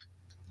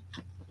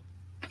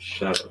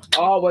 shut up.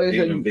 Always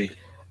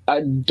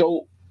a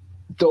dope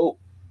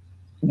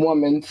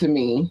woman to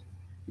me.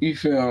 You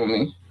feel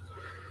me?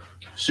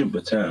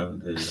 Super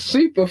talented.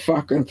 Super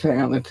fucking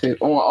talented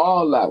on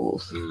all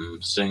levels.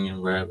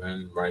 Singing,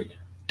 rapping, writing.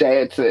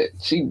 That's it.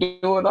 She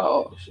do it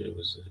all. She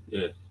was,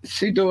 yeah.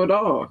 She do it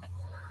all.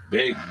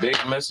 Big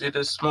Missy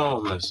to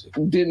small Missy.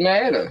 Didn't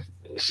matter.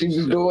 She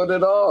was doing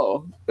it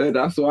all. And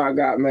that's why I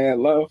got mad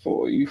love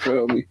for her. You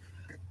feel me?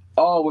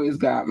 Always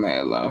got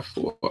mad love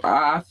for her,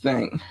 I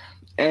think.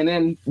 And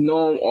then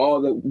knowing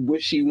all the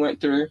what she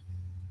went through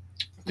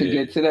to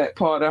get to that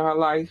part of her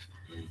life,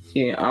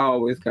 yeah, I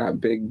always got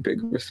big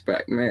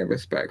respect, mad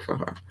respect for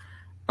her.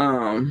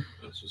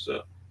 That's what's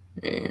up.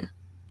 Yeah.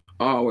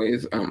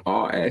 Always,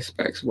 all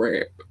aspects,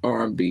 rap,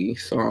 R&B,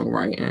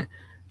 songwriting.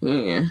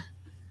 Yeah.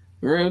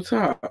 Real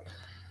talk.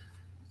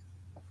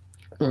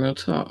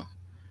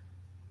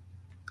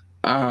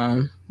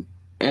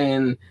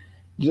 And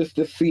just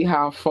to see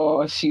how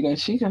far she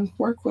done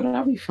work with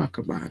every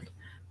fucking body.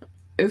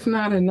 It's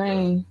not a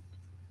name.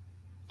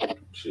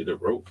 She the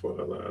rope for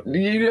a lot.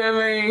 You know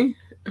what I mean?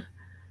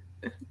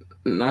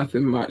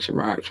 Nothing much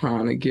right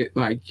trying to get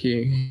like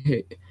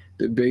you,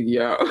 the big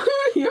y'all.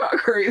 Y'all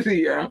crazy,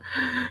 y'all.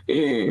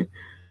 Yeah.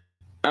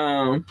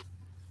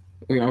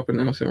 We all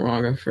pronounce it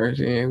wrong at first.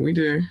 Yeah, we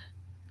do.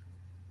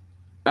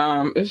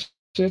 It's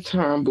your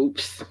turn,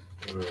 Boops.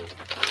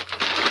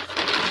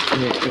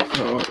 Yeah,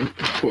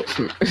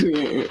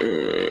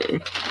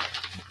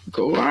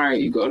 go, all right,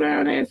 you go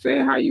down there and say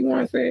how you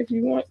want to say if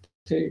you want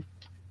to.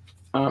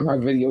 Her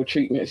video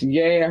treatments.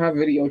 Yeah, her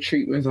video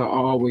treatments are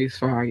always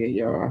fire,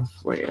 y'all. I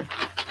swear.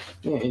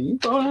 Yeah, you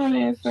go down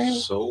there and say.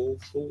 Soul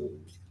Food.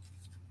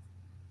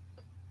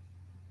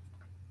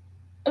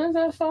 Is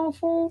that Soul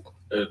Food?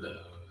 Yeah,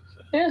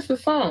 it's the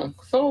song.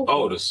 Soul Food.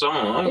 Oh, the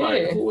song. I'm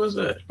like, who was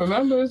that?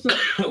 Remember, it's that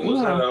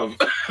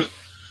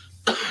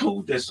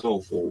who did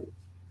Soul Food?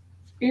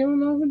 You don't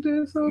know who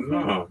did Soul Food?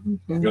 No.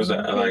 Was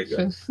that like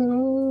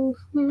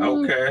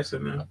Outkast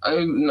in there?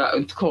 No,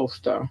 it's close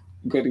though.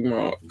 Goody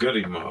Mob.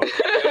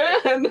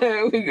 And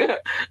then we got.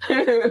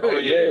 Oh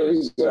yeah,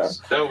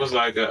 that was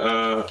like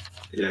a.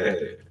 Yeah,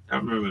 I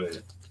remember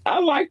that. I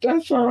like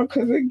that song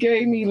because it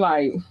gave me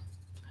like.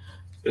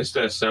 It's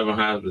that Southern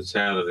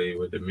hospitality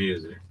with the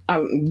music.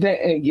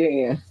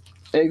 Yeah,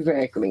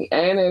 exactly,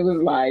 and it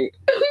was like.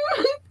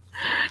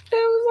 It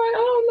was like,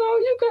 I don't know,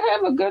 you could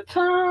have a good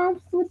time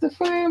with the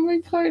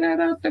family, play that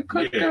out the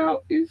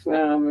cookout, you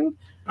feel me?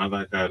 I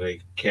like how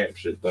they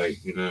captured,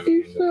 like, you know what I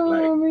You mean,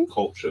 feel me?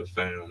 culture,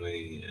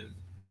 family, and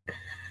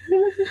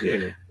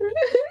yeah.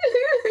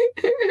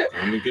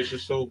 Let me get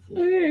your soul food.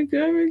 Yeah,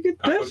 go and get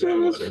that shit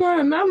was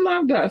fun. I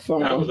love that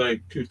song. That was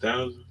like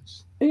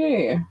 2000s.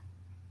 Yeah.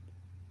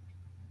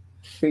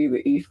 See,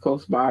 the East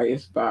Coast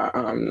bias, but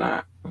I'm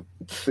not.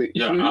 See,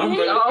 yeah, I'm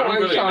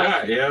really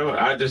not, yo.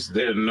 I just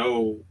didn't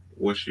know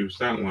what she was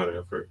talking about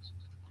at first.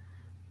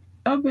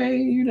 Okay,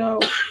 you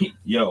know.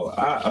 Yo,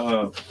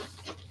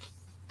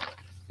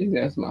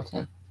 That's my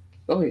turn.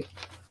 Go ahead.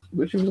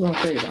 What you was gonna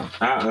say though?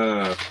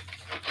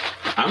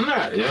 I'm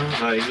not, yo.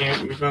 Like,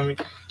 you feel me?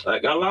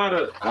 Like I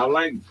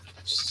like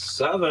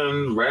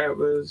Southern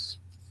rappers,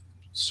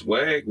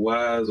 swag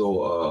wise,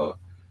 or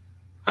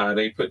how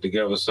they put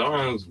together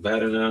songs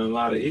better than a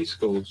lot of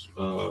East Coast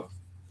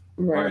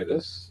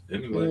writers.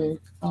 Anyway.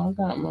 I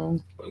got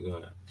mine. Oh, go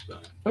ahead.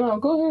 Sorry. No,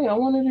 go ahead. I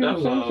wanted you to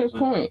finish your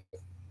point.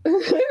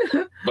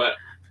 But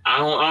I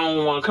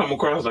don't want to come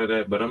across like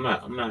that. But I'm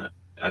not.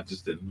 I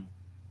just didn't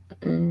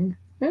know.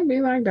 It be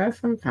like that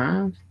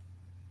sometimes.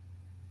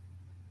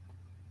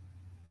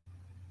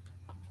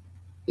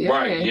 Yeah.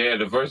 Right? Yeah,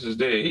 the verses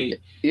there.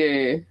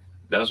 Yeah.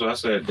 That's what I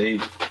said.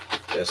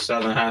 That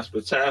Southern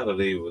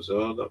hospitality was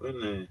all up in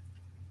there.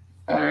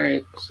 All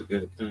right. That's a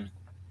good thing.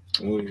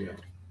 What you got?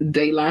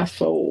 De La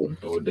Soul.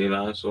 Oh, De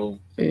La Soul.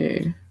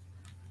 Yeah.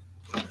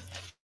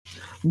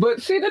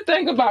 But see, the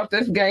thing about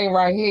this game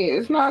right here,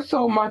 it's not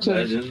so much of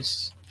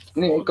Legends.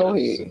 Yeah, go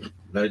ahead.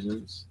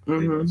 Legends.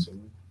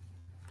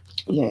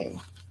 Yeah.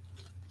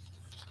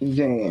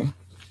 Yeah.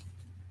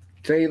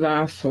 De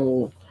La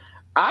Soul.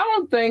 I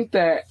don't think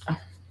that.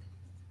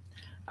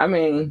 I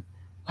mean,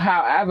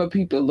 however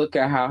people look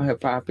at how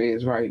hip hop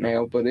is right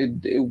now, but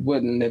it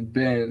wouldn't have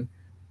been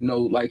no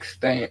like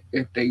stamp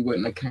if they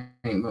wouldn't have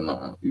came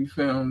along. You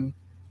feel me?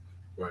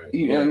 Right.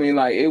 You know what I mean?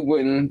 Like it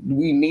wouldn't.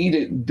 We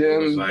needed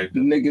them like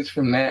niggas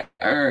from that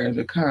era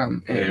to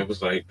come. Yeah, it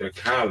was like the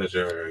college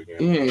era again.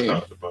 Yeah. We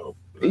talked about.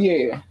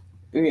 Yeah.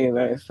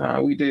 Last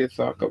time we did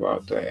talk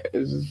about that.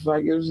 It's just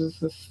like it was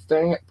just a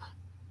stamp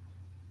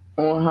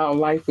on how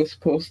life was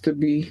supposed to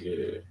be.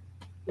 Yeah.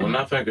 When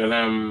I think of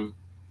them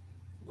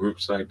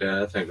groups like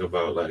that, I think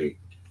about like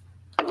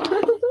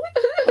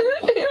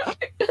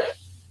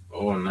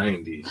all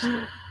 90s.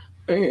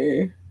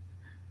 Yeah.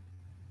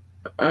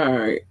 All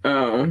right.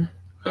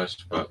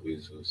 Hush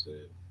Puppies was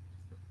it?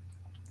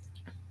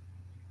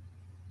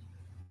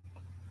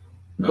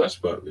 Hush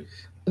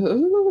Puppies.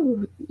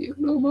 Ooh, you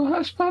know about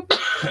Hush Puppies?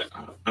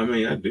 I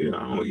mean, I do. I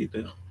don't eat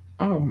them.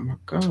 Oh my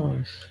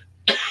gosh.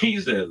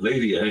 He's that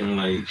lady acting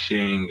like she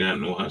ain't got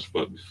no Hush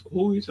Puppies.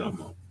 Who are you talking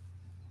about?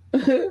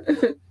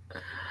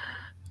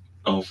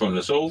 Oh, from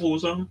the Soul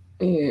Food song?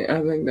 Yeah,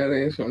 I think that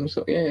is from the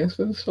Soul. Yeah, it's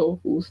from the Soul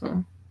Food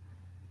song.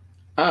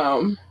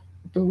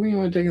 But we ain't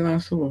with De La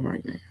Soul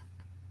right now.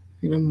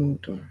 We done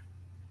moved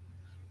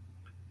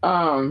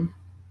on.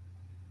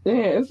 Yeah,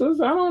 it's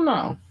just, I don't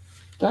know.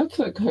 That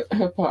took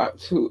hip hop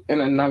to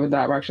in another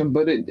direction,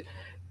 but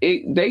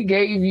they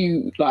gave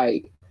you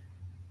like,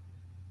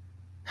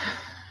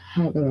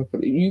 how can I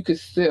put it? You could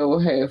still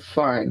have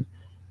fun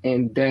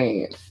and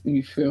dance.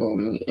 You feel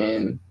me?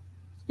 And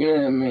you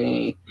know what I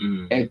mean?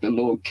 At the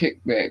little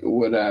kickback or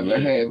whatever,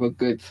 have a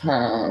good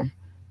time,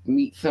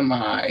 meet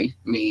somebody,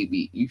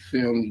 maybe. You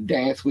feel me?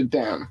 Dance with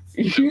them.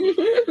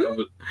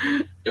 It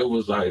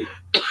was like,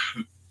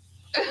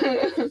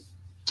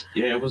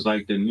 yeah, it was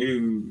like the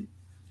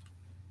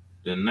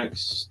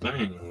next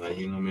thing. Like,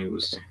 you know what I mean? It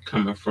was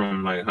coming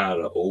from like how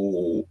the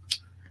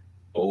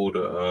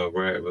older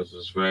rappers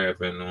was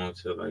rapping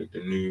onto like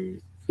the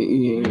new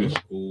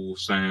school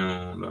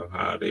sound of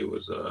how they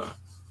was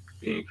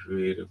being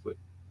creative with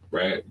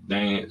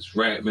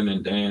rapping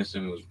and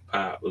dancing was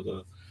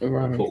popular.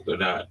 Right. Polka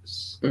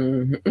dots.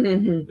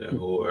 That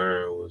whole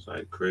era was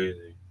like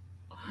crazy.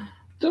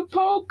 The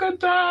polka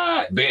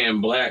dot.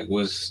 Being black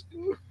was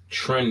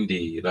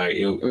trendy. Like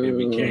it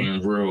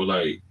became real.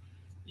 Like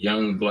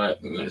young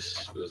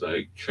blackness was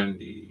like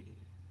trendy.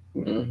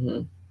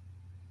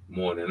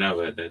 More than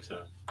ever at that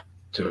time.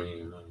 To me,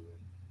 you know.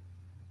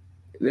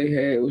 They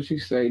had what you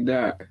say,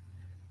 Doc.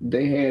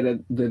 They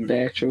had the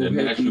natural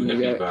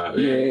hippie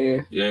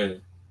vibe. Yeah.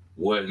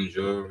 Wasn't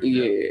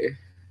jewelry.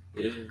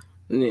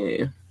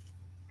 Yeah.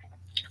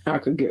 I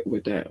could get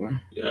with that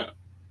one. Yeah.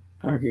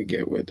 I could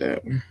get with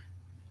that one.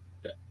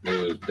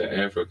 The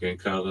African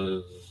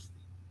colors.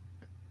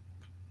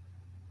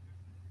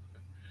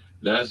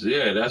 That's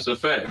a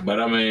fact. But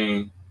I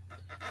mean,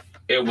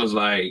 it was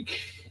like,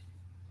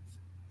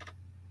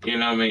 you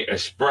know what I mean,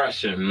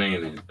 expression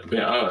meaning.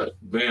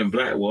 Being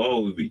black will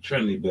always be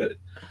trendy, but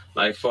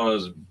like far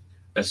as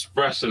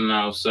expressing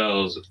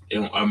ourselves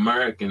in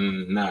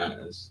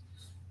Americanized,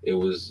 it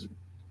was,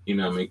 you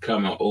know what I mean,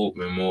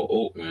 coming more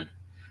open.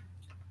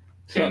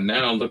 So, and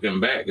now looking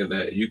back at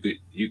that, you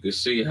could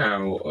see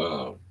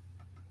how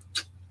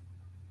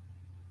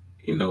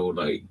you know,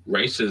 like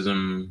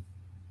racism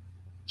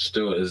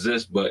still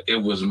exists, but it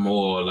was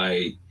more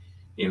like,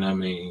 you know what I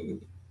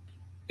mean,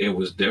 it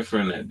was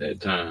different at that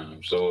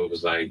time. So it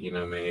was like, you know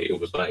what I mean, it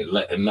was like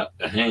letting up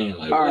the hand.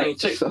 Like, all right,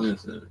 so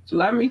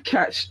let me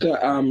catch the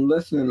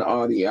listening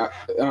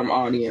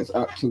audience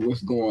up to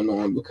what's going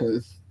on,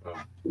 because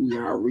we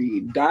gotta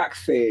read. Doc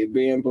said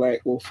being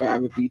black will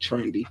forever be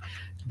trendy,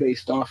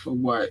 based off of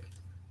what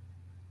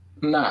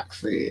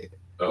Knoxx said.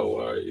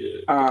 Oh,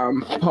 yeah.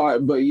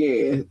 But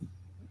yeah,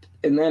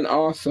 and then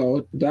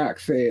also Doc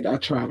said, I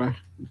try to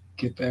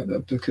get that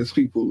up because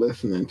people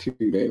listening to,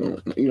 they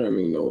don't, you know what I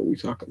mean, know what we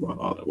talk about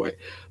all the way,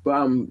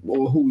 but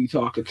or who we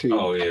talking to.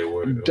 Oh yeah,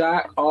 word.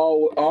 Doc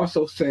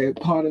also said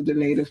part of the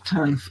Native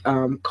Tongues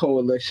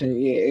coalition.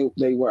 Yeah,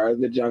 they were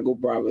the Jungle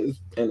Brothers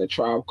and the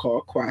Tribe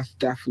Called Quest.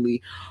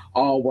 Definitely,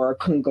 all were a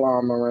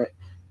conglomerate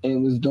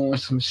and was doing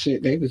some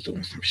shit. They was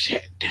doing some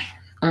shit. Damn.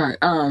 All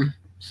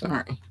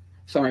right.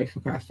 Sorry for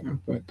cussing,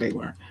 but they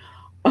were.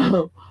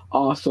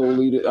 Also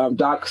leaders.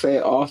 Doc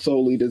said also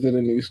leaders in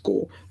the new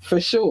school.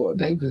 For sure,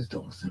 they was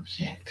doing some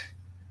shit.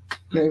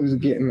 They was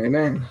getting it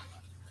in.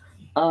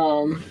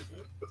 So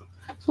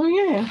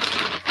yeah,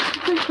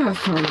 I think that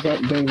sums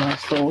up De La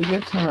Soul.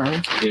 Your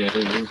turn. Yeah,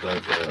 it was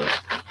like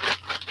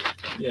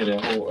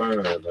that whole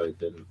era, like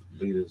the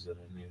leaders in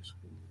the new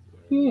school.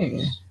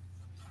 Yeah.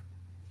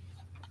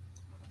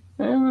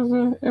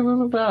 It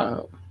was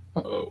about.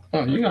 Oh,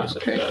 you got to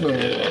pick them.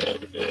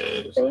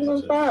 It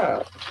was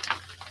about.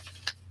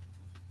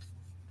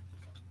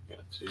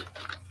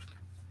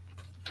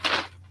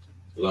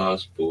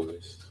 Lost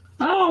Boys.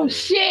 Oh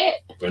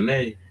shit.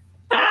 Renee.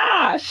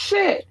 Ah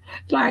shit.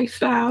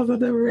 Lifestyles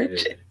of the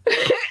rich.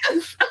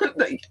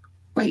 Yeah.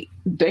 Wait,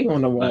 they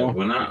on the wall. Like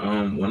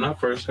when I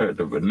first heard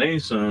the Renee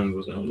song, I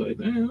was like,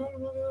 damn,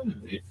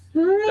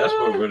 that's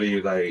what really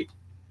like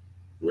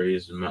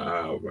raised my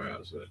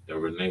eyebrows. Like, the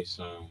Renee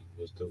song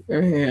was the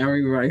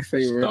everybody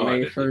say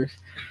Renee first.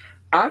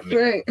 I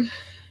think.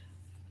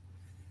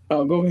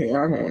 Oh, go ahead. I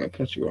don't want to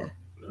cut you off.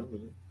 No.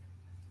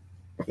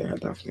 Okay, I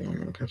definitely don't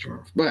want to cut you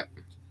off, but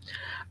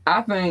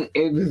I think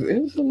it was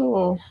a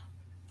little.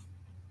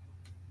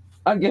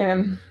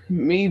 Again,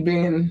 me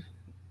being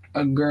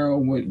a girl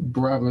with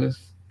brothers,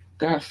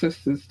 got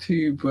sisters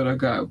too, but I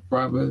got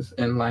brothers,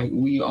 and like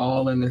we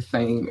all in the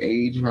same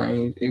age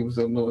range. It was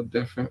a little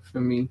different for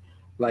me.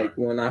 Like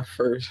when I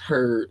first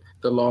heard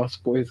the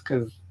Lost Boys,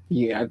 because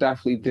I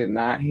definitely did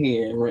not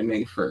hear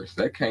Renee first.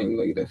 That came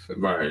later for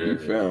me. Right, you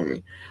feel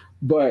me?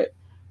 But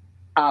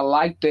I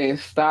like that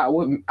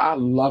style. I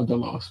love the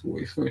Lost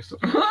Boys, first of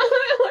all.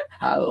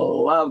 I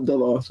love the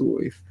Lost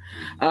Boys.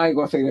 I ain't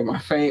gonna say they're my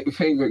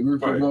favorite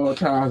group of all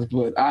times,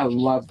 but I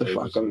love the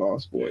fucking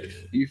Lost Boys.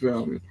 Yeah. You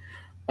feel me?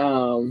 They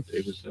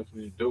was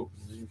definitely dope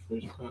when you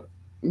first pop.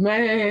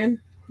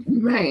 Man.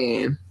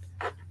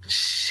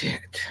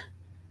 Shit.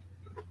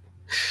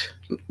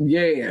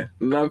 Yeah.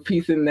 Love,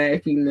 peace, and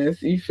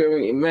nappiness. You feel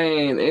me?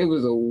 Man, it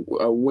was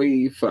a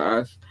wave for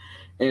us.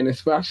 And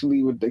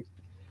especially with the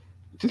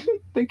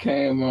They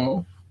came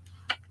on.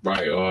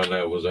 Right, all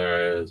that was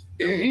our ass.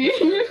 You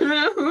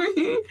know what I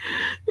mean?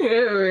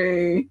 Yeah,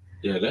 man.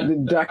 Yeah, The I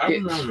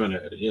ducats. remember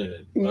that. Yeah,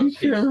 You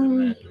feel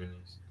me?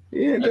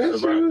 Yeah, that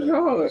shit was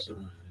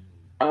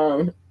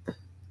hard.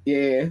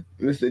 Yeah,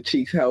 Mr.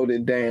 Cheeks held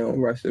it down.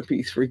 Rest in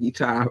peace, Freaky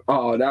Ty.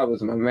 Oh, that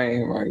was my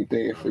man right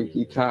there,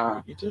 Freaky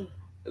Ty.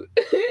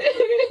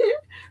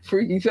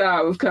 Freaky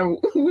Ty was coming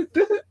with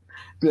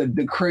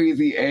the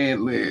crazy ad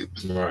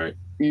libs. Right.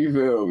 You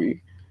feel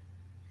me?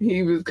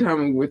 He was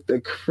coming with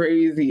the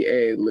crazy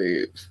ad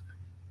libs.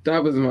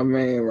 That was my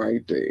man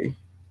right there.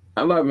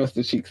 I love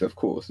Mr. Cheeks, of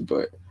course,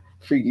 but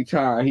Freaky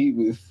Ty, he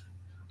was.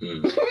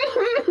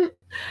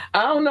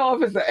 I don't know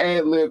if it's an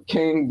ad lib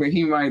king, but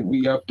he might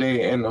be up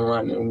there in the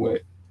running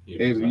with.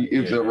 If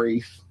it's a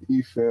race,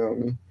 you feel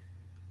me?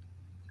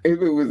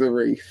 If it was a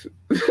race,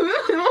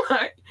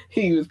 like,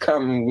 he was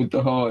coming with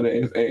the hard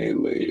ass ad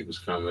lib. He was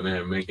coming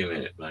in making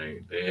it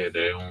like they had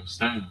their own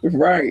sound.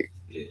 Right.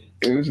 Yeah.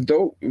 It was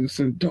dope. It was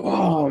some dope.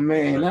 Oh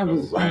man, that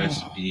was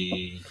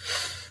raspy.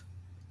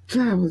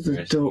 That was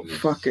a dope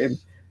fucking.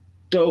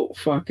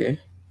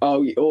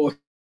 Oh, or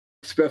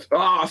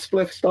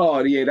Spliff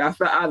Star. Yeah, that's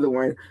the other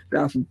one.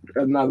 That's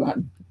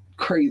another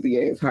crazy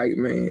ass hype,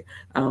 man.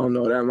 I don't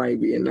know. That might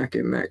be a neck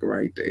and neck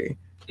right there.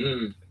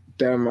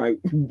 That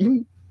might,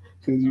 because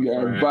you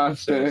got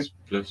Buster.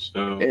 Spliff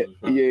Star.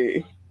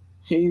 Yeah,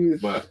 he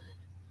was. But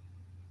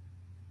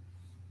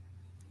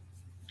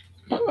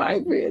I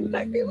might be a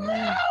neck and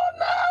neck. I don't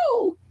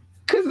know.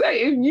 Because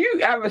if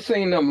you ever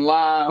seen them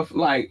live,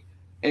 like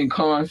in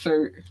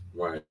concert.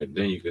 Right,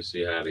 then you can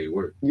see how they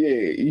work. Yeah,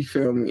 you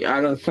feel me?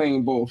 I done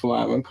seen both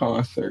live in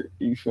concert.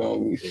 You feel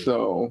me? Yeah.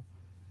 So,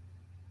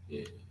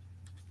 yeah,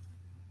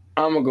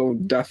 I'm gonna go.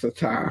 That's a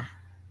tie.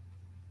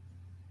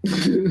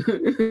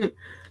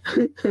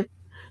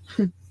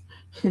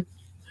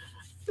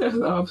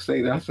 I'll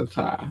say that's a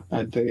tie.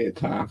 I did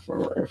tie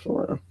for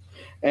real.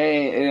 And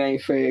it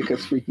ain't fair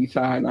because Freaky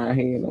Ty not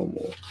here no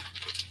more.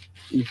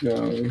 You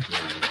feel me?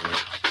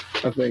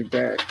 I think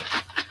that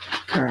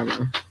kind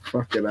of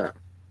fuck it up.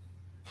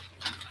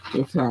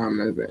 What time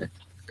is it?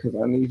 Because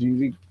I need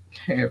you to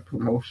have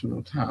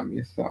promotional time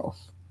yourself.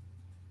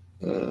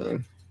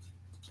 And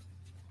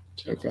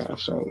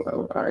gosh,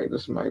 all right,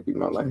 this might be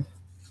my life.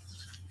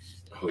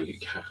 Oh, you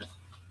got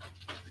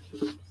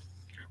it.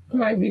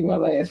 Might be my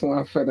last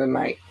one for the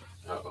night.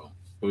 Uh-oh.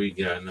 Who you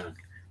got now?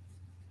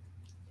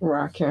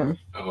 Rakim.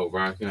 Oh,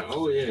 Rakim.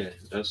 Oh, yeah.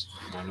 That's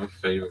one of my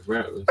favorite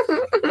rappers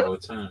all the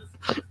time.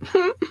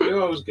 We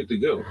always get to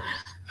go.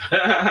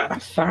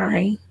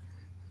 Sorry.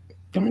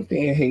 Don't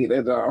be a hate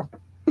at all.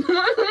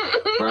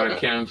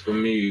 Rakim for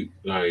me,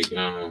 like,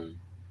 yeah,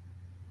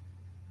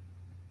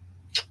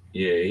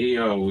 he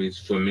always,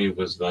 for me,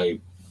 was like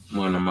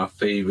one of my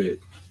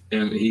favorite.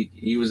 And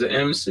he was an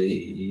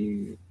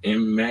MC. He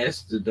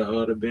mastered the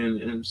art of being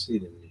an MC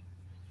to me.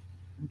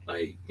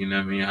 Like, you know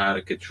what I mean? How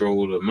to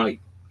control the mic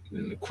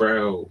and the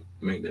crowd.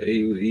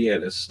 He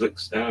had a slick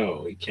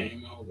style. He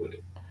came out with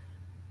it.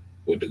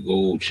 With the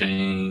gold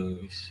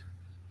chains,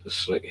 the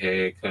slick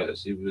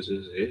haircuts. He was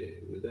just, yeah,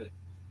 it was that.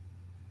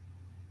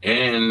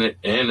 And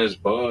his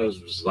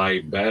bars was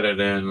like better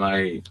than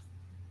like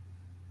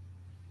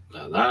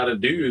a lot of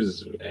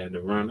dudes had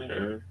to run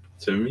there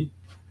to me.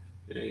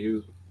 Yeah, he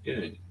was,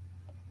 yeah.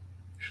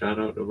 Shout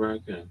out to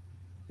Rakim.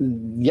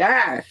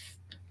 Yes.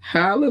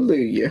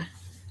 Hallelujah.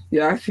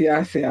 Yes.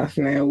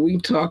 Now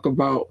we've talked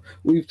about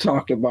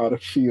a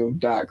few of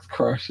Doc's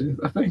crushes.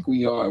 I think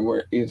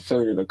we're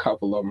inserted a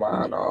couple of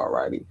mine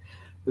already.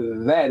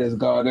 That is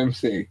God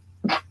MC.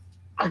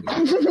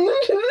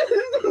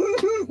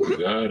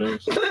 God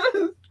MC.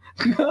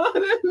 God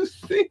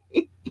MC.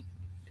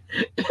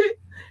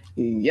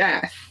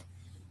 Yes.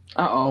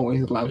 I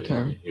always loved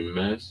him. He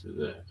mastered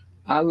that.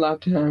 I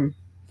loved him.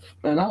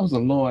 And I was a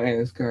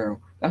loyal ass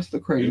girl. That's the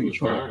crazy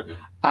part.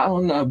 I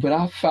don't know, but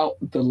I felt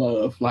the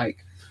love.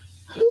 Like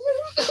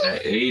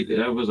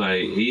that was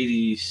like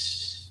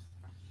 80s.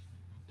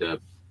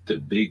 The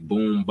big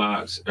boom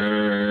box,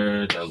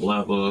 the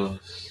lover.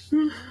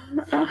 You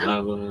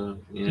know.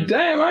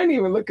 Damn, I didn't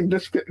even look at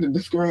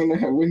the screen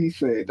and what he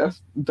said.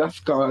 That's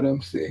God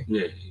MC.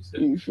 Yeah, he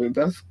said. You feel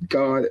that's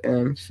God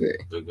MC.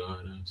 The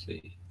God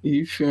MC.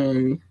 You feel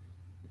me?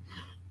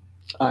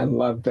 I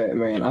love that,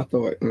 man. I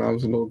thought when I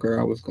was a little girl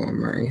I was gonna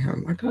marry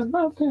him. Like, I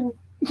love him.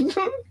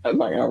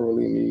 Like, I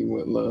really knew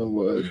what love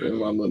was in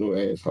my little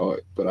ass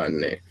heart, but I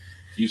didn't.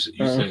 You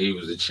said he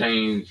was the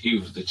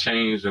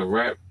change of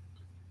rap.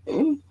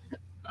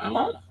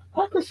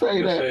 I could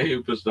say that. Say he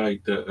was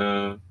like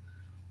the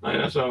like,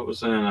 that's what I was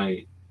saying.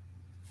 Like,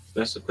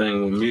 that's the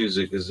thing with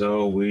music, is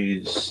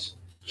always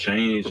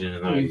changing,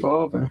 like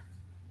evolving.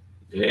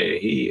 Yeah,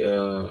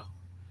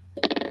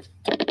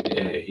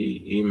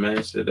 he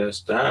mastered that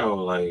style.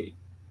 Like,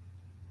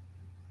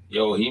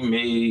 yo,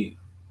 he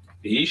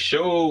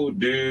showed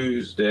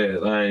dudes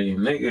that, like,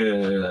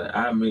 nigga,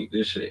 I make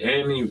this shit.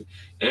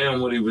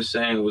 And what he was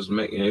saying was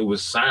it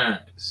was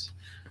science.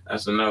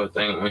 That's another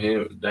thing with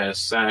him. That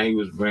science, he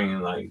was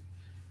bringing like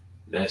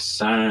that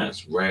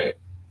science rap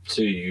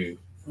to you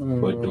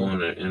but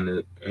doing it in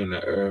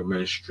the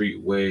urban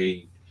street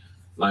way,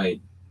 like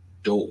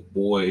dope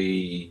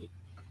boy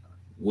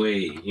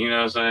way. You know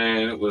what I'm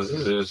saying? It was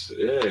just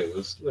it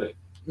was slick.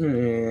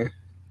 Yeah,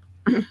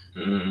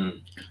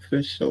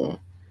 for sure.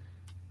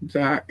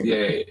 Doc.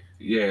 Yeah.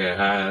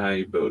 How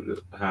you build it?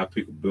 How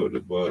people build the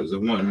buzz?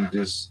 It wasn't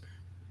just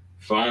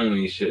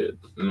phony shit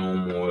no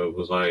more. It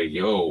was like,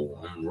 yo,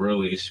 I'm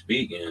really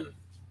speaking,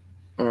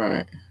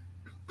 Right.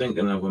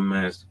 thinking of a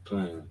master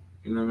plan.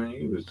 You know what I mean?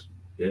 He was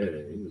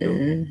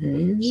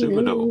dope.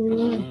 Super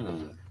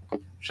dope.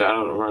 Shout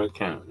out to Rock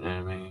Camp. You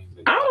know what I mean?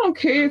 I don't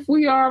care if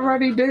we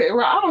already did.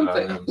 I don't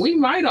think we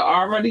might have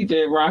already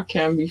did Rock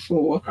Camp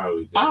before.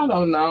 Probably did. I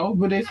don't know,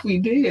 but if we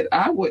did,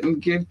 I wouldn't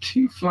give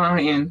two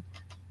flying.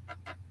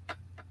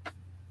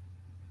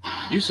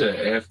 You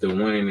said after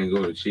Wayne and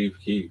go to Chief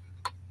Keef.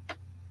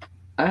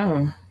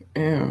 Oh,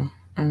 yeah.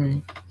 I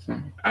mean,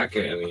 sorry. I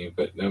can't even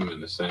put them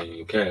in the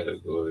same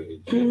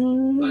category.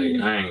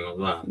 Like, I ain't gonna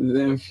lie.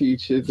 Them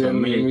Future,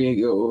 them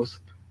Amigos.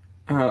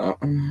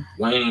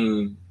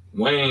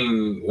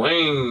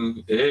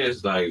 Wayne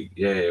is like,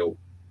 yeah,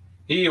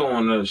 he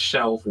on the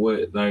shelf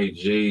with like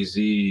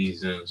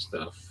Jay-Z's and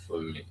stuff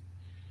for me.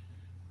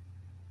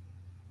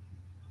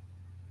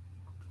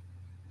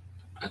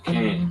 I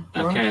can't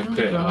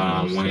put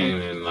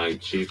Wayne and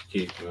like Chief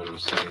Keef on the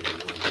same.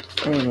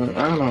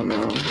 I don't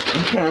know.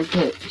 I can't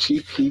put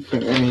Chief Keef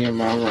in any of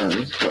my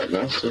runs, but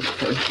that's just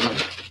personal.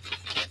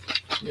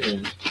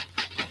 Yeah.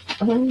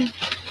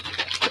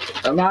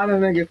 A lot of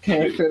niggas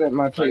can't fit at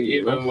my table. Like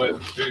even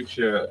with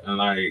Future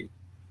and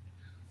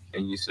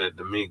you said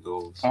the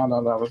Migos. Oh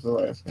no, that was the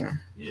last one.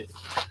 Yeah.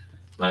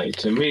 Like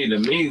to me, the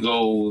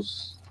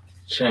Migos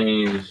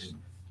changed.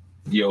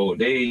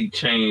 They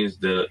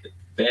changed that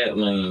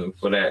lane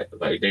for that.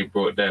 Like they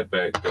brought that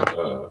back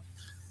to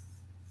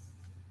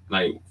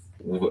like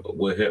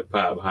with hip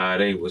hop, how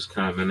they was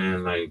coming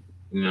in, like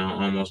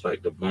almost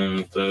like the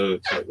Bone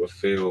Thug type of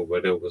feel,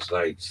 but it was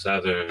like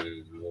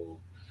Southern more.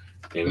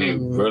 And it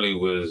really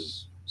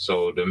was.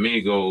 So the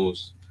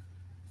Migos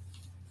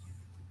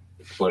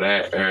for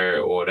that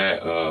era or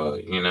that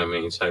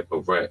type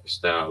of rap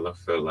style, I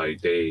felt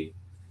like they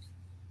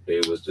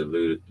was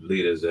the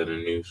leaders of the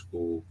new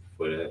school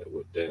for that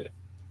with that.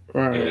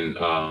 Right. And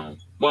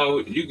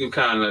well, you can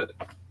kind of,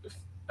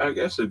 I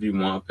guess if you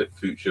want to put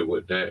Future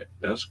with that,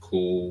 that's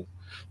cool.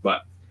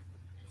 But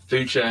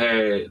Future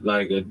had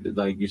like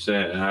you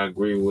said, I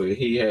agree with.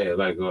 He had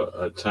like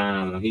a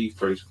time when he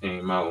first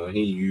came out when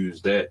he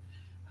used that.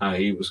 How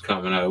he was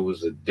coming out, it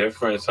was a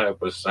different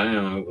type of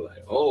sound. It was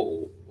like,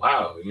 oh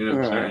wow, you know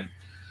what I'm saying?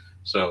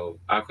 So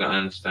I can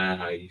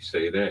understand how you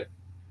say that.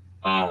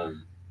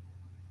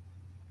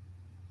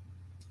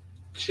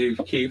 Chief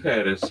Keef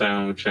had a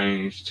sound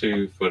change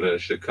too for the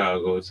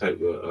Chicago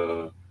type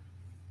of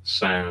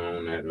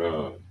sound that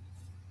what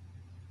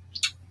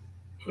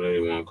do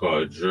you want to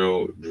call it?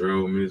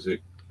 Drill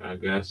music, I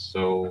guess.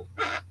 So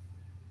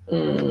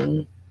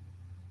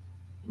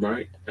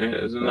right?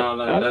 Isn't all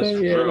that? That's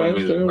drill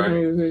music, right?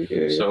 Music,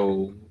 yeah.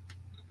 So,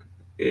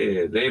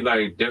 yeah, they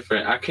like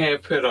different. I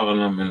can't put all of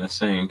them in the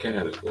same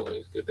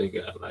categories because they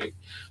got like,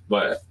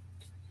 but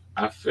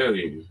I feel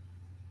you.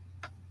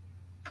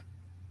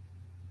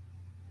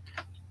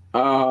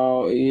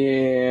 Oh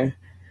yeah,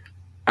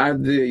 I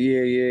did.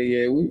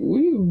 Yeah.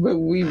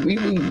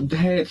 We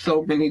had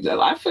so many.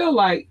 I feel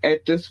like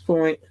at this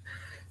point,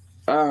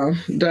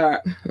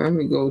 Doc. Let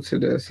me go to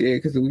this. Yeah,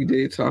 because we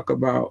did talk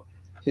about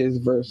his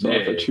verse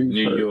off of True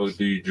New York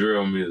do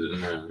drill music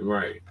now,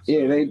 right? So.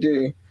 Yeah, they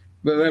do.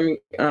 But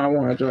I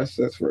want to address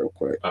this real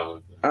quick. Oh.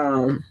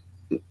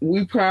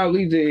 We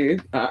probably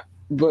did,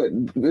 but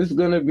there's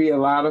going to be a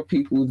lot of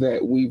people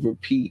that we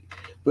repeat,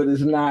 but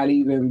it's not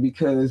even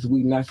because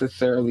we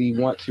necessarily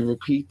want to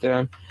repeat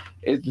them.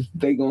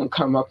 They're going to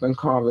come up in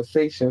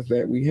conversations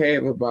that we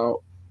have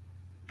about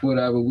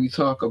whatever we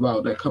talk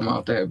about that come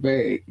out that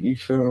bag. You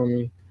feel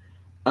me?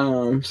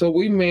 So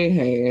we may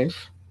have.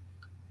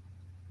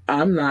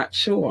 I'm not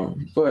sure,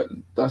 but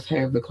let's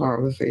have the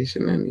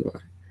conversation anyway.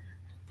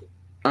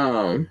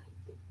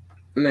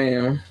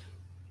 Now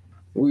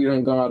we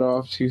done got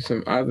off to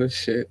some other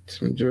shit,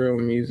 some drill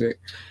music.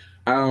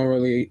 I don't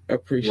really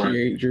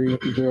appreciate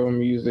drill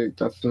music.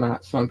 That's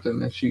not something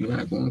that you're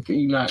not going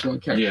to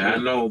catch. Yeah, I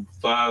know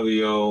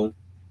Fabio.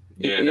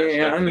 Yeah, that's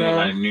definitely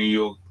like New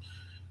York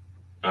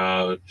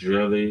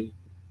drilly.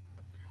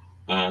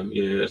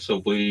 Yeah, so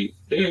they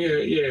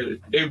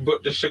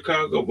brought the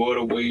Chicago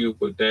border wave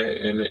with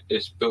that, and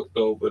it spilled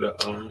over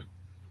the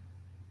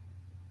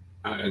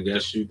I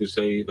guess you could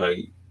say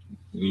like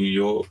New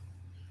York,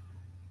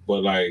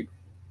 but like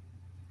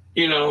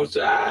some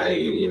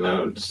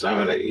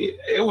of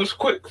it was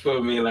quick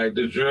for me, like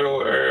the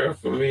drill era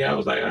for me. I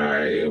was like, all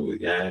right,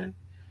 yeah,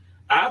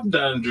 I've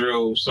done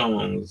drill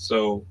songs,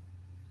 so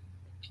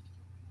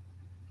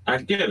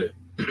I get it.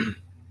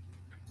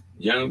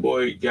 Young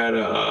boy got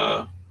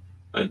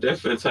a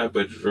different type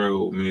of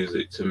drill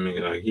music to me.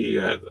 Like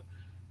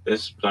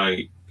it's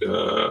like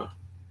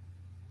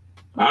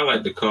I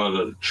like to call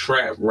it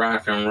trap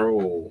rock and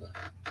roll.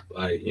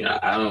 Like, you know,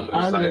 I don't.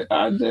 It's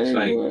I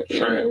like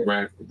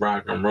trap,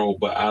 rock and roll.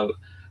 But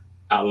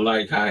I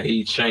like how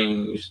he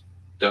changed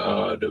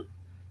the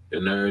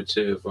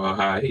narrative or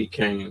how he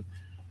came.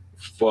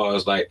 As far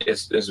as like,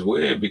 it's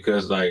weird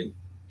because like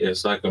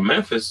it's like a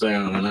Memphis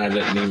sound, and I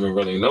didn't even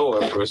really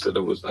know at first that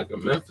it was like a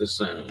Memphis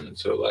sound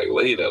until like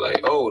later, like,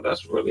 oh,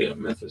 that's really a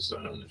Memphis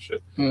sound and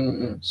shit.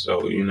 Mm-hmm.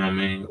 So you know what I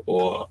mean,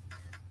 or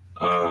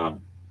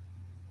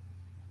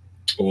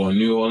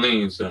New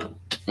Orleans sound.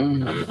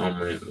 Mm-hmm. I'm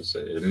going to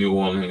say New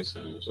Orleans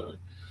sound. So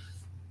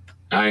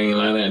I ain't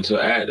learned that until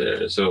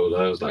after. So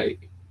I was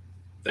like,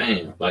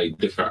 damn, like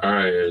different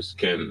areas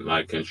can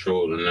like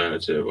control the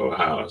narrative of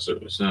how a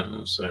certain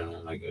sound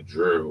like a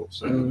drill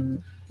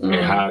sound, and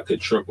how it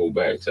could trickle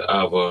back to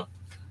other,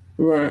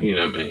 right. you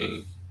know what I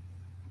mean,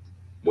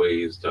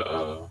 ways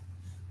to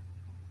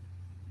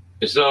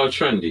it's all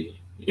trendy.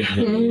 You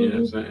know what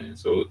I'm saying?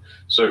 So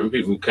certain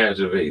people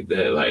captivate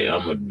that, like,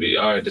 I'm gonna be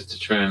all right, that's the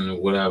trend or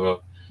whatever,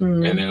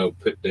 and they'll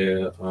put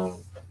their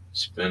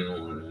spin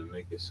on it and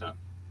make it sound.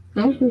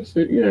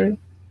 Yeah.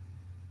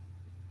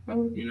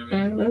 You know what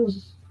I mean? That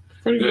was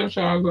pretty much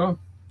how I go.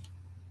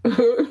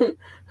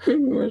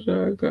 Pretty much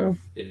how I go.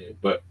 Yeah,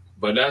 but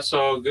that's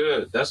all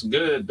good. That's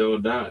good though,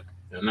 Doc.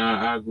 And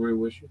I agree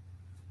with you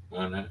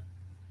on that.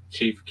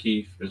 Chief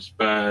Keef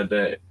inspired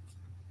that.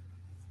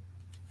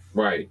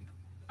 Right.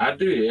 I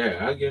do,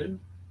 yeah, I get it.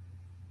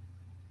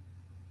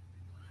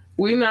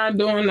 We not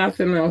doing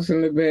nothing else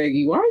in the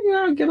baggie. Why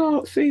y'all get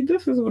all? See,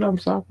 this is what I'm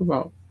talking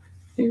about.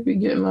 You be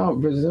getting all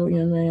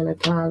Brazilian man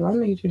at times. I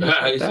need you to.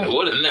 He said,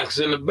 what the next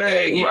in the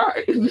baggie?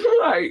 Right,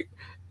 right.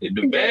 The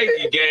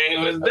baggie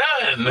game is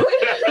done.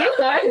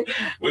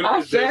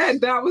 I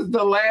said that was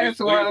the last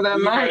one of the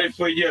night. Ready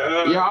for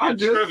your, y'all your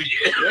just,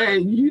 trivia. hey,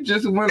 you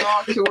just went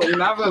off to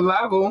another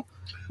level.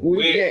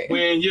 We're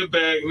in your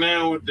bag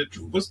now.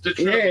 What's the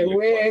trivia? Yeah,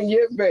 we're in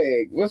your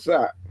bag. What's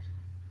up?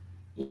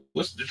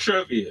 What's the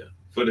trivia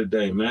for the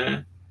day,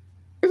 man?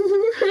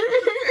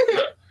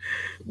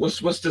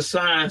 What's the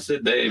science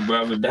today,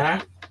 brother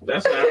Doc?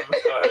 That's how I'm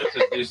starting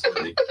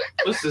introducing you.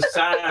 What's the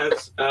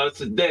science of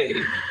today,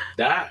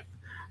 Doc?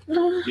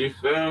 You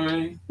feel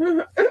me?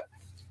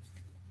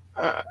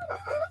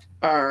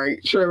 All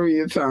right,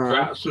 trivia time.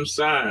 Drop some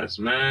science,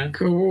 man.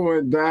 Come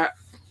on, Doc.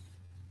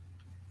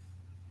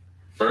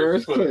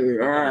 First clue.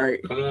 All right.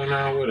 Come on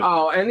out with it.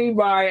 Oh,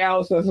 anybody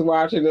else that's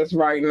watching this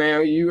right now,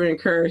 you're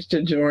encouraged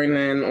to join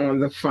in on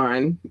the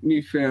fun.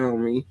 You feel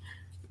me?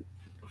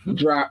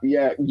 Drop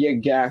your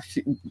guess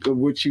of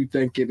what you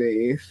think it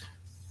is.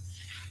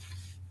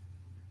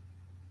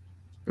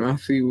 I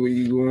see where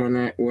you going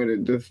at with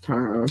it this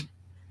time.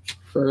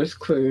 First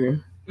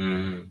clue.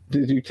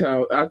 Did you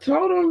tell? I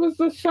told him it was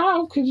the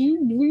South because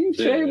we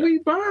say we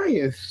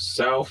biased.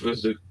 South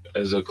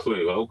is a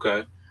clue.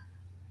 Okay.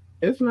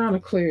 It's not a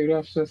clue.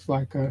 That's just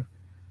like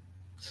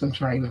some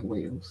training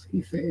wheels.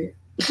 He said.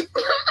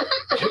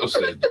 Joe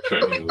said the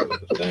training wheels.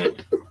 Damn.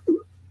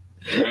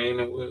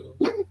 Training wheels.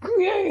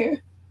 Yeah.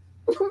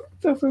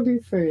 That's what he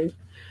said.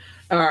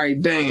 All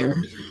right,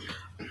 damn.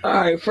 All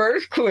right,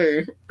 first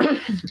clue.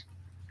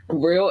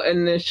 Real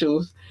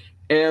initials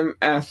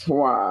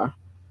MSY.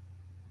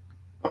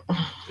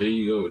 There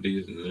you go with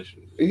these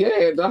initials.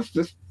 Yeah, that's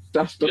the.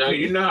 Yo,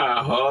 you know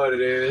how hard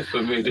it is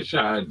for me to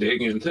try to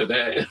dig into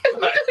that.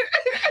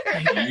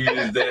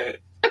 Use that.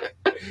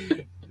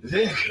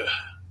 Nigga.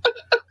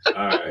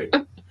 All right.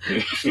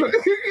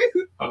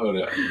 Hold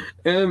up.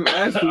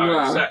 MSY. All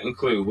right, second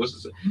clue.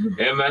 What's this?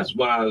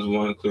 MSY is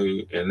one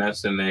clue, and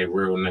that's in their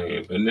real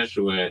name.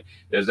 Initial name.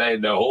 Is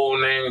that the whole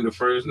name, the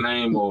first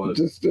name, or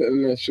just the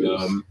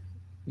initials?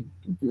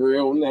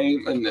 Real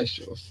name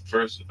initials.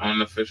 First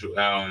unofficial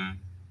album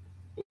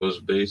was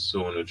based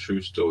on a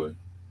true story.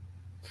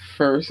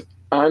 First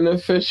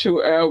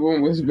unofficial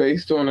album was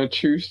based on a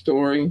true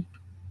story.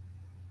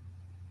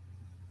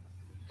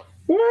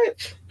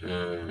 What?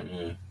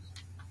 Mm-hmm.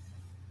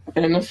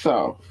 In the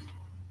South.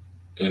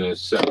 In the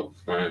South,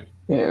 right?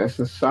 Yeah, it's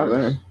a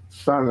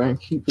Southern.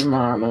 Keep in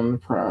mind on the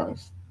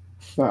prize.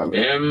 Southern.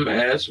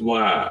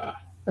 MSY.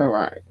 All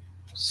right.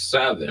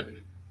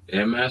 Southern.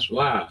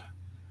 MSY.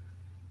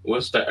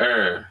 What's the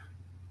error?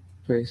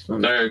 Based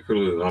on third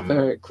clue.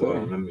 Third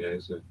clue. Let me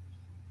ask you.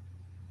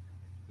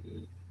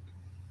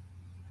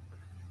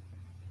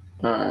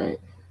 All right.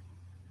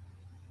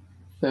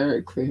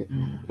 Third clue.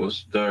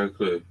 What's the third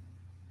clue?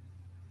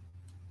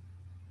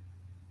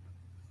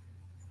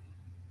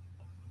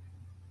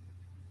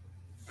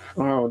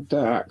 Oh,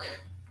 Doc.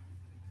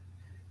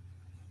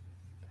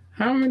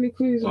 How many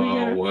clues we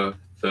got? What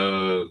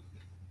Thug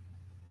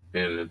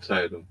in the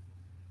title?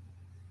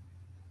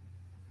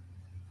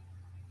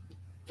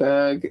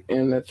 Thug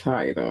in the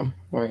title.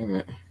 Wait a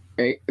minute.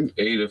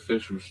 Eight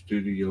official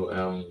studio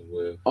albums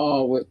with.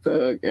 All with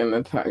Thug in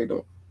the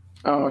title.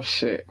 Oh,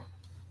 shit.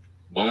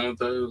 Bone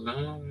Thugs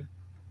album?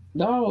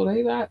 No,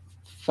 they not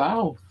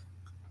South.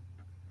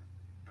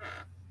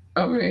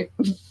 Okay.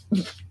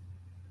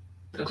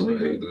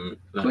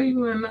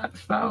 Cleveland, not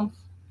South.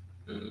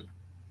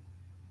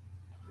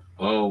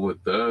 Oh,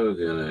 with Thug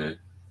in it.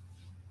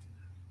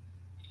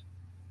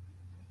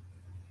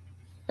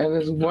 And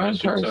it's one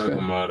Unless you're person.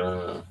 talking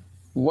about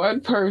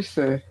One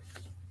person.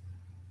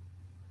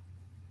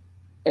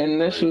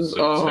 Initials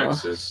some are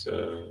Texas.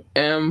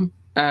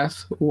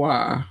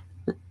 MSY.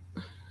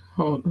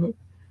 Hold on.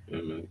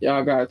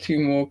 Y'all got 2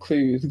 more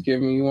clues.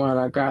 Give me one.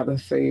 I gotta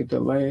save the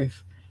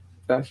last.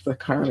 That's the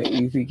kind of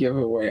easy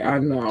giveaway. I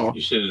know.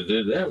 You should have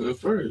did that one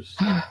first.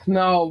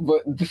 No,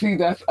 but see,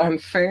 that's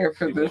unfair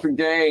for this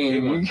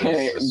game. You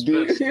can't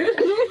do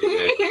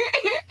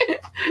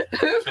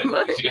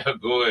Yeah,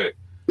 go ahead.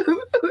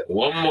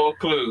 One more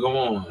clue. Come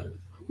on.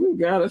 We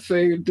gotta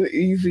save the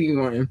easy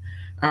one.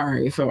 All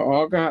right, so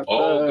all got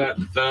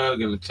the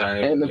thug in the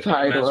title. And the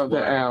title of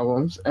the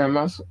albums.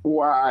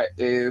 MSY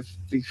is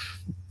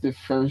the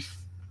first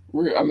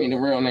the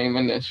real name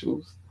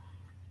initials.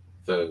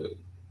 Thug.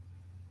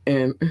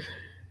 And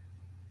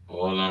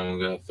all of them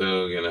got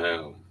thug in the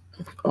album.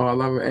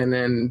 All of them, and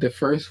then the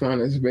first one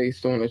is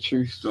based on a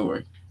true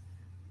story.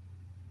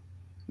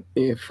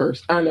 Yeah,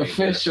 first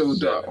unofficial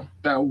though.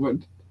 That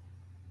would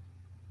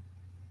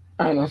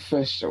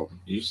unofficial.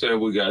 You said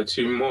we got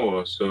 2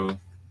 more, so.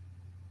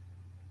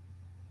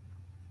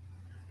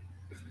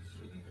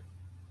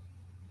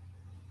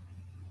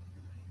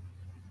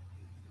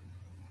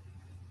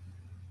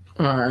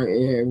 All right,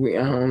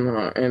 yeah, I don't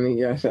know. And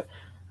yes,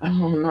 I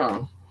don't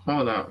know.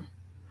 Hold on.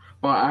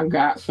 Well, I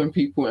got some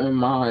people in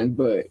mind,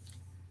 but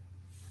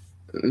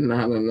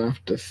not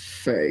enough to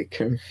say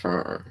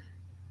confirm.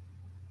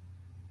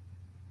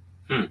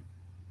 And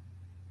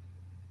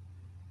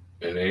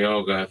they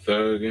all got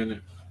thug in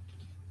it?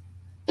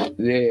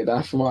 Yeah,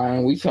 that's why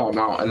we talking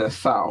about in the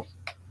South.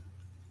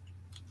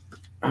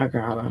 I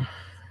gotta.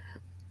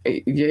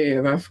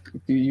 Yeah, that's.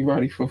 You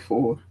ready for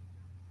 4?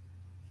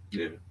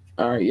 Yeah.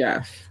 All right,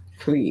 yes,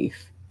 please.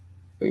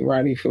 We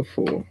ready for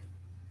 4.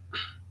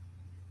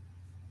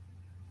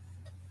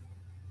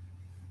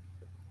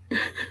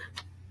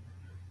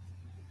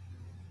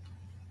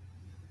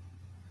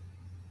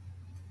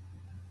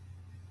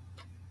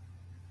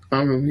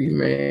 I'm gonna be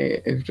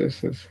mad if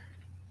this is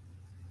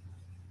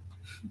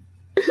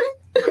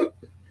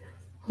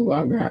who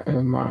I got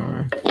in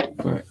mind.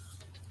 But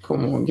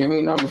come on, give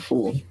me number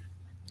 4.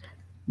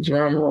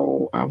 Drum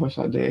roll. I wish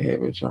I did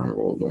have a drum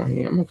roll on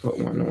here. I'm gonna put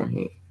one on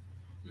here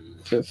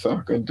just so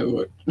I can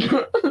do it.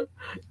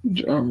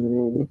 Drum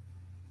roll.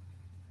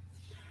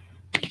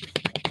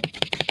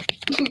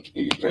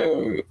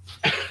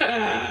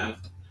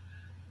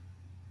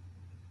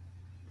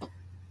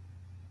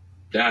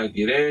 Doc,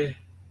 you there?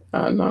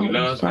 I know. It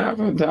was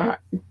popping,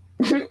 Doc.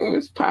 It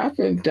was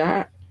popping,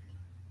 Doc.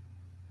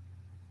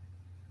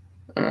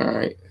 All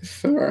right.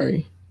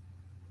 Sorry.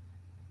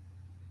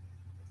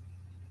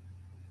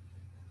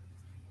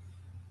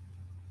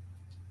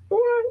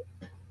 What?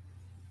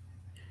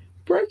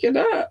 Break it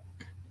up.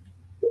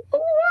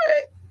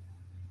 What?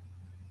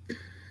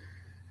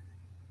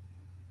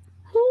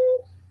 Who?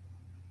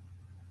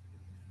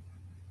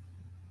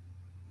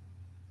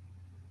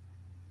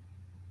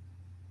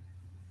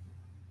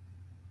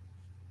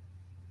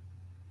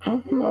 I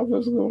don't know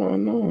what's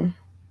going on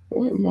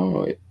with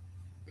Maud.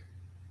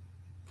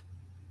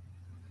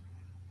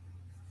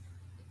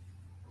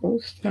 Who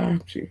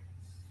stopped you?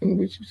 And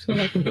what you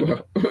talking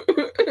about?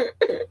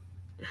 I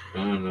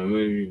don't know.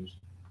 Maybe.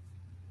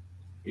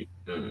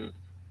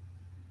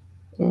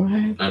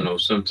 What? I know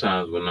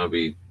sometimes when I'll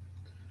be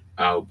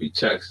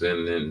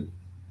texting and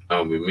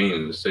I'll be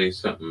meaning to say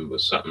something,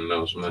 but something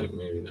else might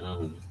maybe I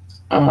don't know.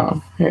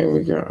 Oh, here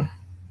we go.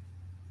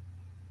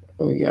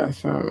 We got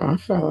something. I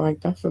felt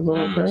like that's a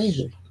little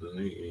crazy.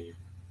 Sneak.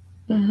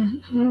 All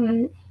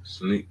right.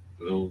 Sneak,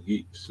 little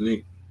geek,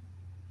 sneak.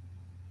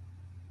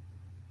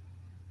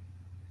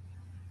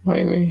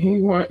 Wait a minute,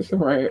 he wants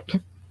rapped.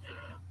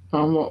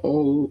 I'm an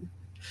old,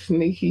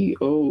 sneaky,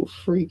 old,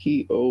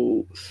 freaky,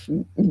 old,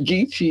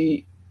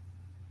 geeky.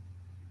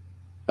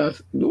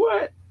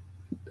 What?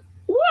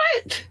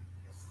 What?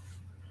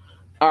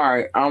 All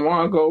right, I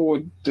want to go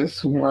with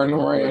this one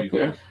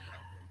rapper.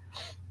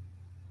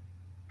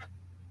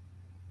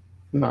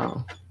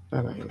 No,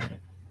 that ain't it.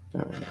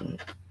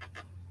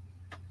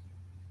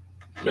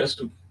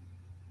 Mr.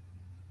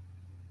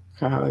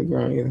 Collard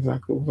Green,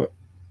 exactly what.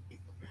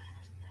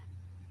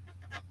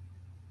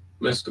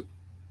 Mr.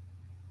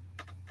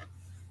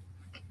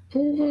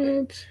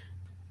 What?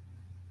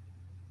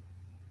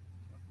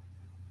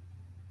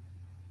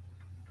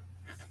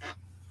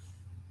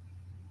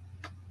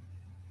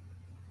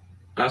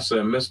 I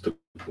said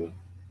mystical.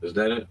 Is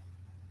that it?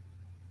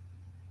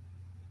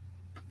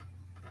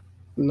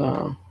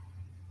 No.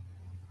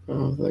 I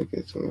don't think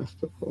it's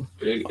mystical.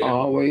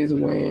 Always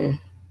win.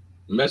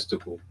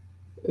 Mystical.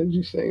 Did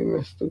you say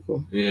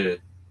mystical? Yeah.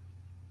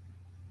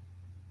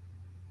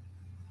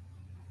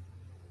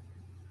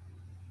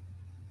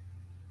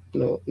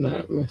 No,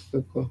 not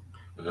mystical.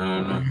 I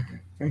don't know. I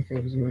think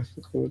it was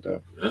mystical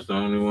though. That's the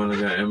only one that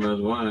got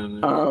MSY in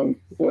there.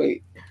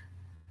 Wait.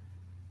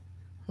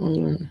 Hold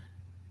on.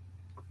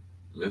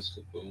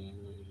 Mystical.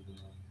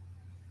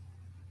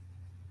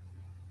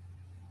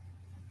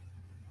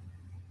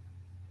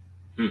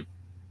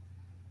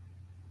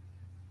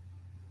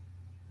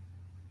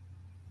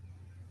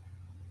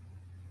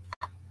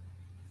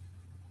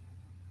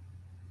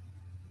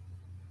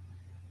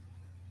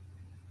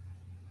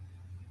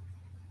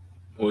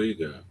 more you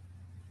got?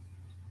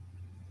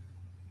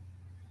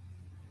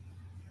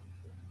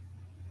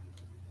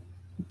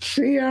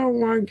 See, I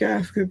don't want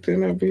gasket,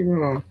 then I'd be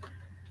wrong.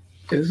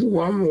 It's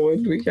one more.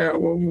 We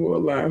got one more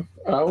left.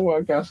 I don't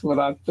want guess what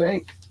I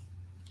think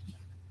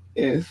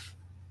is.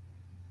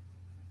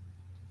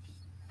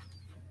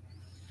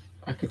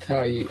 I could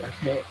tell you, I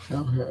can't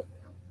tell her.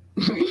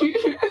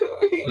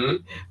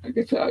 I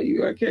could tell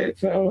you, I can't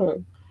tell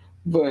her.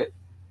 But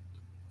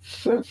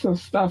since some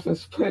stuff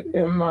is put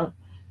in my,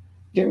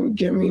 give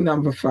me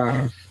number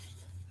 5,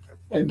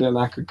 and then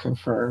I could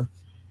confirm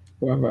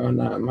whether or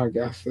not my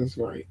guess is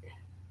right.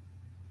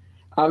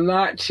 I'm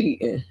not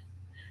cheating.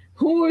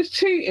 Who is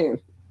cheating?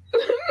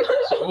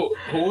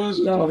 Who is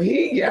it? No,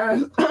 he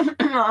guessed.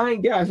 I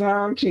ain't guess.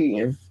 I'm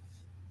cheating.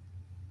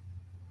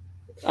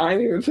 I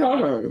ain't even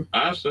tell him.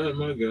 I said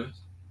my guess.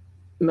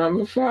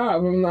 Number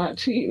 5, I'm not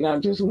cheating. I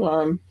just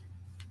want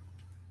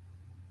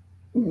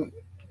to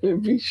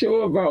be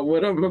sure about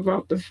what I'm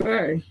about to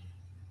say.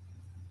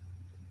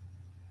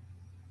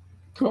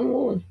 Come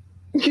on.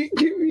 Give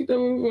me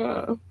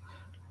number 5.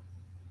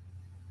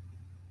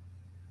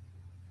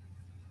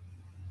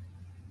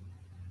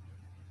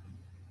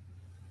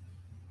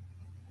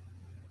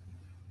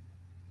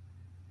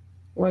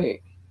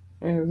 Wait.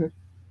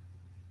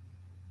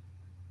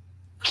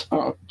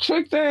 Oh,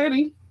 Trick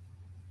Daddy.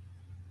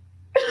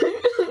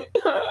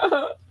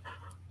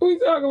 We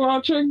talking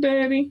about Trick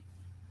Daddy?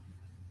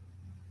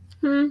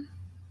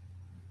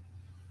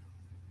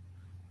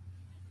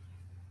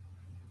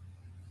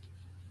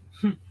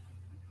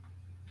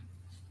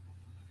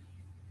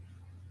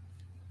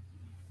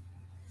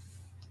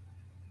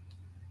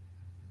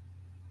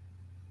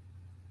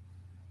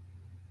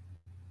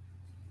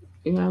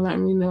 You gotta let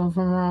me know if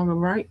I'm wrong or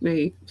right,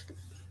 babe.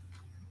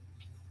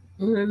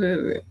 What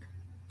is it?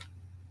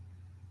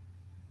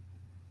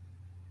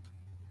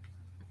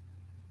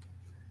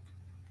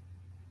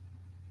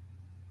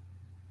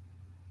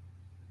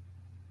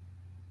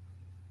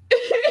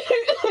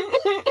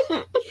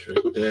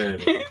 Trick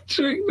Daddy.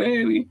 Trick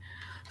Daddy.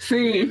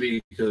 See,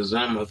 Maybe because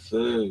I'm a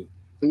thug.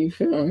 You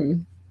feel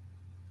me?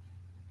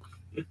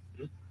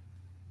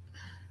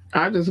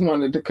 I just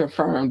wanted to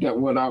confirm that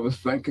what I was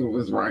thinking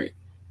was right.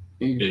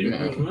 You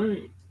was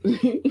right.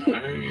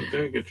 I ain't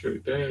thinking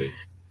Trick Daddy.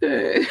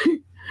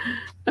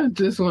 I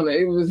just want to.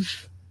 It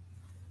was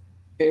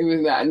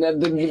not.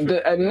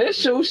 The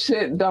initial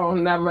shit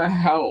don't never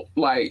help.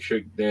 Like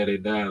Trick Daddy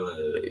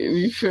dollars.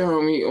 You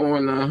feel me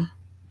on a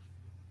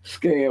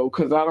scale?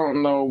 Because I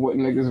don't know what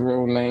niggas'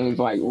 real names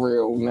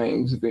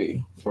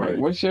be. Right. Like,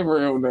 what's your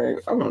real name?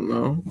 I don't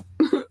know.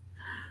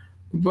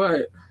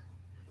 But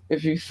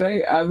if you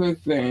say other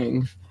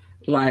things,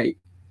 like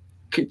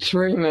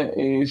Katrina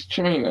is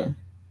Trina.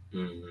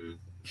 Mm-hmm.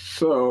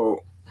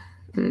 So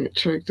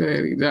Trick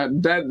Daddy,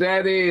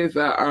 that is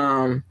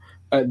a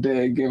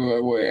dead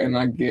giveaway, and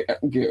I get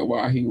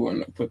why he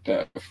wouldn't have put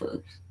that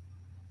first.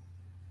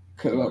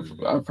 Cause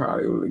I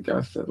probably would have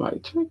guessed it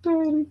like Trick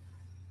Daddy.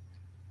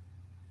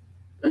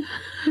 All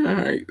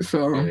right,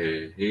 so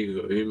yeah,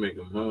 he make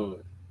him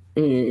hard.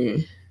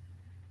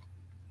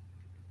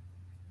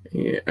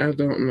 Yeah, I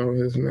don't know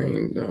his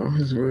name though,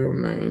 his real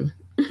name.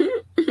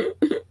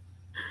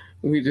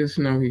 We just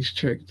know he's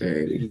Trick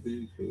Daddy.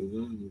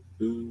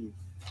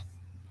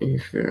 You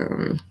feel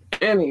me?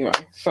 Anyway,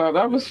 so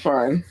that was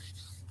fun.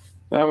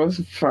 That was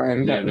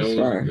fun. That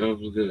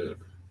was good.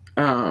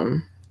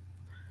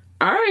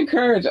 I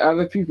encourage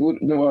other people.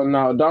 Well,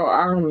 no,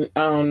 I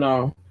don't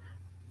know.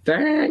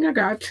 Dang, I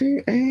got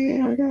to. I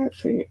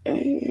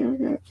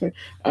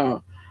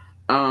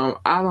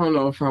don't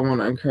know if I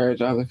want to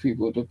encourage other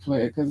people to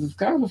play it because it's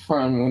kind of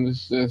fun when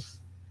it's just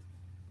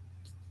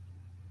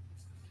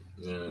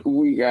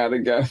we gotta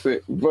guess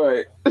it.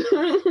 But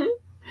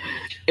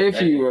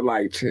if you would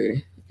like to,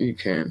 you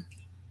can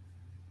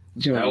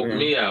join. Help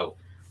me out.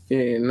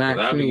 Yeah,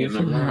 knock me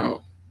some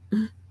help.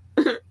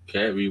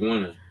 Can't be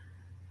winning.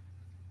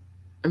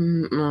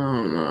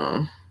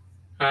 No.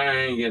 I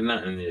ain't get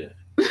nothing yet.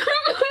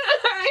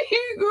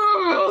 You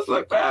gonna feel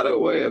some kind of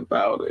way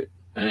about it.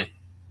 Hey.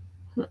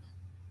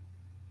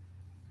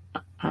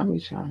 I'll be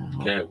trying to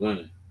help. Cat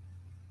winning.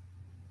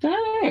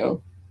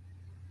 Damn.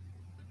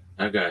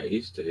 I got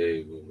Easter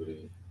egg over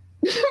there.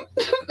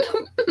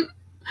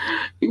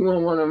 You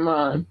want one of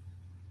mine?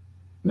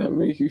 That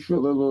makes you feel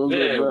a little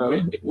bit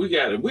better. We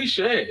got it. We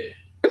share.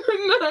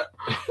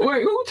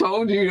 Wait, who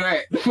told you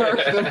that?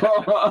 First of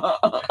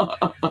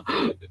all,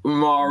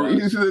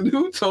 Maurice,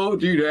 who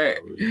told you that?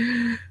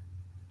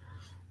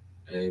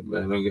 Hey,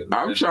 man,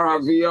 I'm trying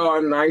to be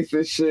all nice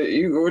and shit.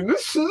 You go,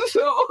 this is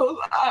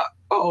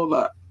hold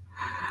up.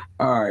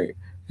 All right,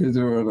 here's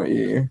the real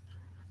yeah.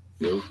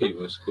 Yo,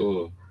 keeping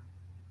score.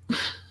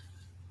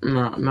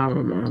 No,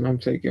 never mind. I'm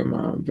taking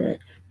mine back.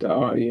 The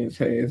audience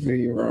has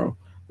 0.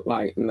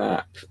 Like,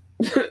 not.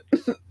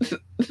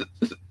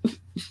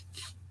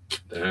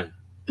 Damn.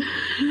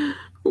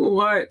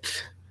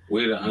 What?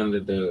 We're the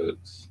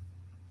underdogs.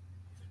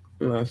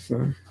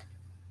 Listen.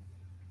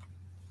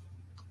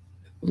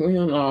 We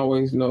don't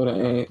always know the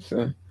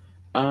answer.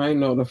 I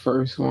know the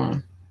first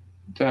one.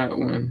 That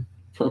one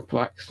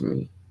perplexed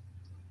me.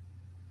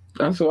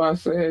 That's why I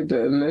said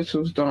the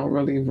initials don't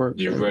really work.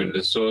 You read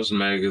the Source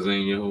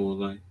magazine your whole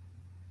life?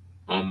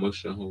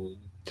 Almost your whole life.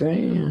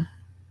 Damn.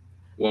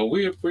 Well,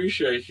 we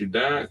appreciate you,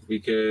 Doc,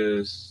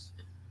 because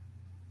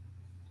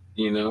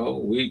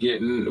we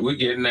getting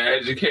the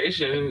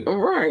education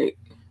Right.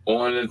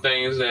 on the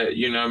things that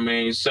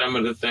some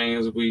of the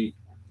things we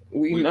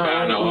know,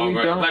 kind of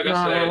already, like know.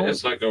 I said,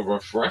 it's like a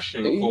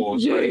refreshing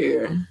course. Yeah.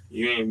 Like,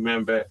 you ain't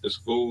been back to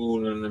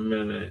school in a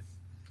minute.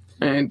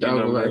 And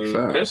double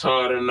XL. It's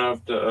hard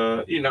enough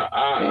to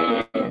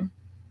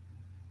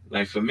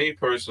like for me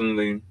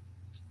personally,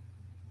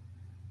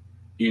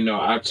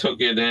 I took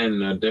it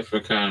in a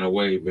different kind of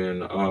way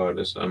being an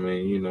artist. I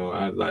mean,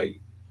 I like,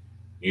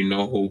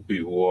 who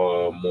people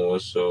are more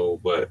so,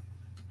 but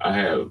I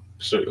have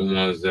certain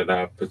ones that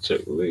I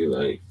particularly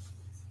like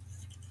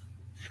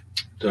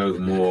dug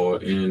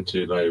more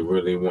into, like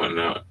really wanting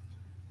to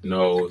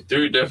know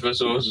through different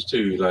sources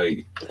too.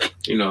 Like,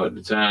 at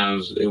the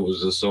times it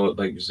was a sort,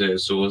 like you said,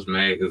 Source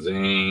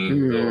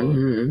magazine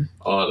or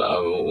all the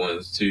other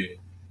ones too.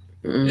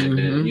 And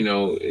then,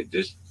 it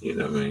just,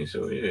 what I mean?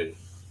 So, yeah.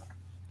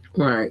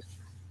 Right.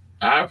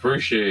 I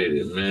appreciate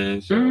it, man.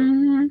 So,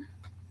 in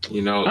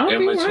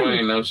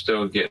between, I'm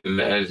still getting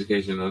the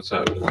education on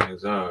top of the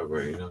things I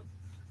already know.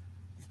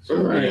 So,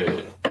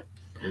 right.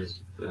 Yeah,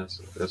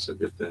 that's a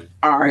good thing.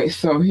 All right.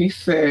 So, he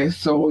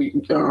says,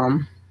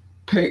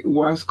 pick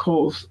West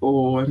Coast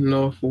or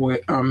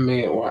Northwest,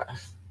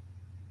 Midwest.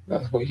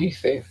 That's what he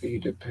said for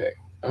you to pick.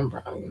 I'm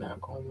probably not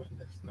going with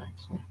this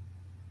next one.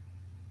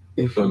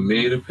 For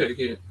me to pick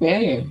it?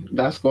 Yeah,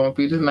 that's going to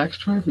be the next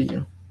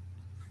trivia.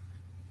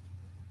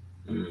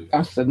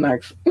 That's the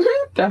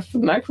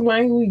next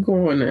lane we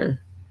going in.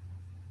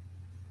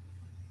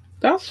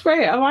 That's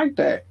fair. I like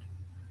that.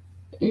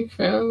 You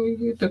feel me? You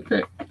get to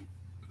pick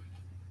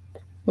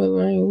what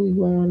lane we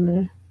going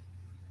in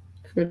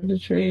for the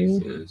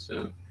trivia.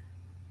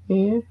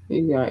 Yeah,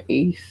 you got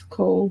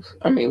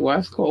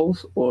West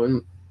Coast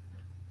or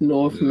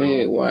North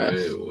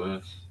Midwest.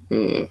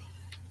 Yeah.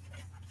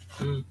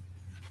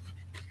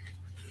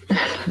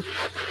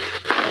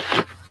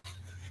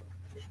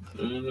 I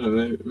don't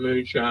know.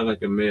 Maybe try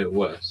like a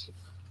Midwest.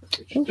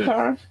 Okay.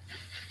 I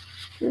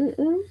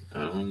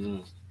don't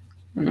know.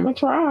 I'm gonna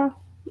try.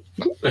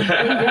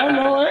 Y'all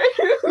know it.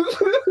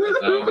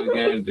 That's all we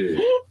can do.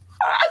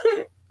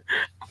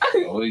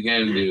 All we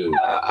can do.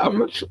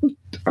 I'm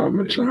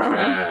gonna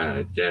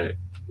try. Jack.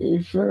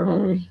 You feel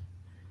me?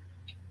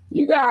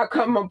 You gotta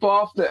come up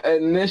off the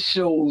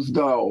initials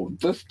though.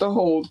 That's the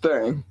whole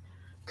thing.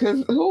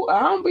 Cause I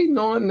don't be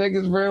knowing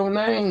niggas' real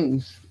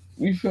names.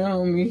 You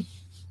feel me?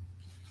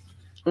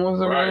 What's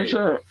the real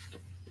shit?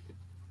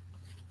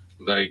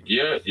 Like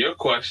your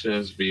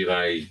questions be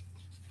like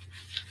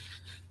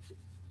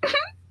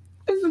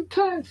it's a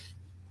test.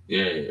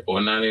 Yeah,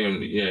 or not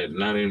even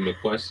the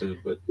questions,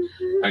 but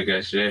I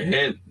guess your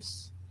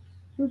hints.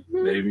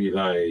 They be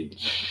like,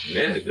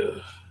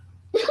 nigga.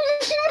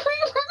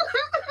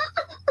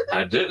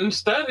 I didn't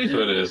study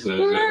for this. Like,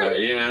 what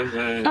I'm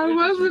saying? I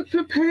wasn't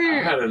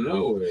prepared. I had to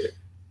know it.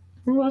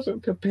 I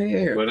wasn't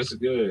prepared. But it's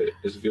good.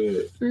 It's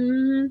good.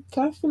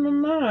 Testing my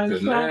mind.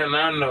 Because now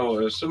I know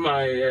if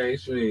somebody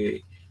asks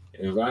me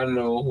if I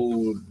know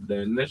who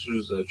the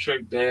initials of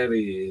Trick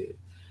Daddy is,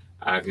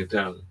 I can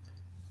tell them.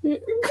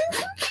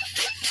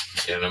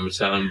 And I'm going to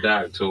tell them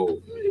Doc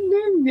told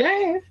me.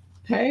 Yeah.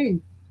 Hey,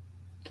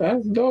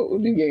 that's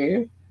dope.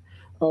 Yeah.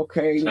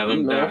 Okay. Tell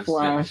them Doc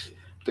why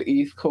the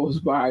East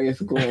Coast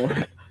bias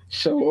going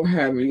so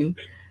heavy.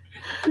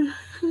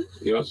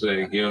 You'll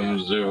say give them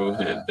 0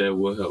 hint. That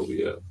will help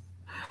you out.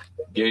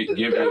 Give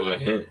you a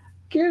hint.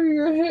 Give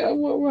you a hint of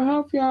what will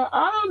help y'all.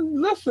 I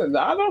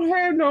don't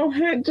have no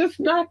hint, just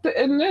not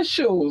the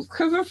initials.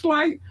 Because it's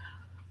like,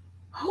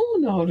 who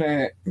know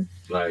that?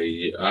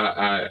 Like,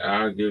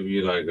 I'll give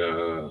you like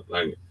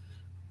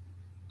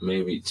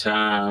maybe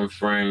time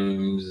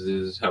frames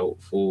is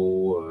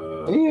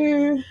helpful.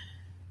 Yeah.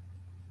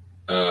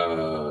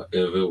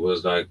 If it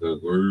was like a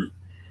group,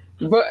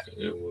 but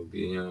it would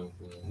be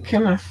helpful.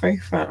 Can I say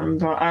something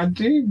though? I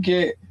do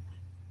get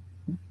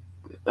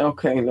no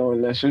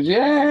initials.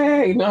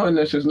 Yay! No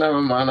initials. Never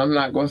mind. I'm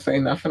not gonna say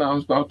nothing I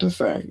was about to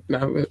say.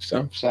 Now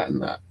I'm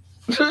shutting up.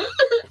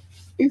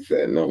 He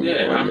said no.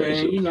 Yeah, I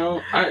mean,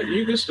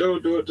 you can still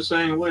do it the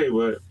same way,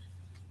 but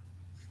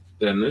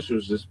the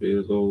initials just be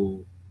a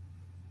little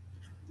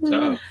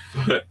tough.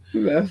 I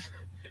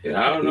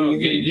don't know.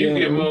 You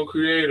get more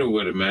creative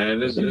with it, man.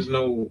 There's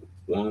no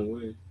one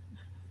way.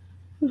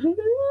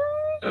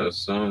 A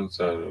song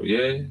title.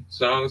 Yeah,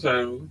 song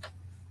title.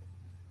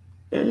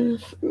 Yeah,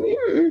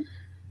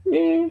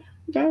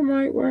 that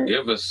might work.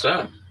 Give us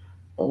something.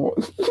 Oh,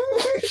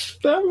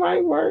 that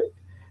might work.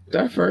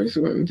 That first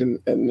one,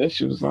 the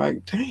initials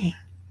like, damn.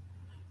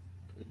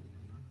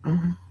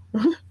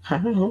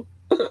 How?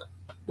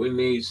 We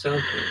need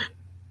something.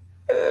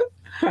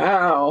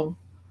 How?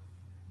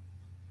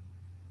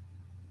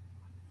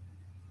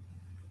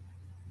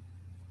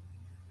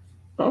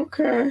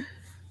 Okay.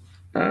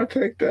 I'll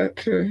take that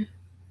too.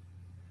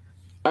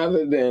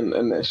 Other than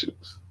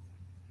initials.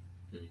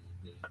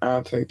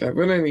 I'll take that.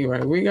 But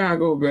anyway, we gotta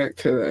go back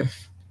to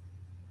this,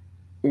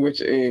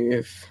 which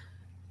is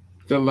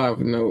the love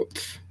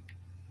notes.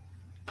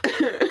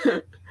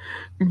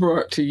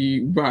 Brought to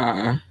you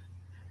by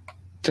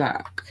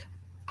Doc.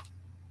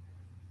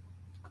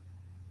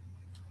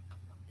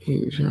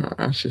 He was trying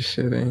to usher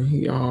shit in.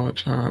 He all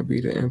trying to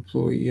be the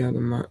employee of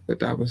the month, but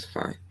that was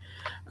fine.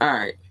 All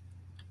right.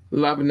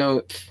 Love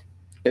notes.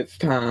 It's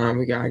time.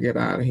 We gotta get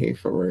out of here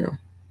for real.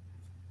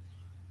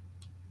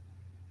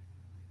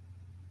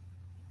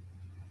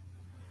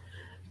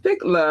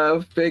 Big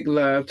love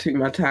to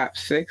my top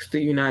 6,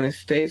 the United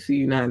States, the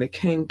United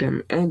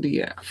Kingdom,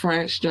 India,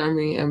 France,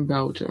 Germany, and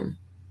Belgium.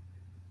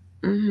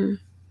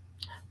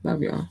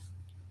 Love y'all.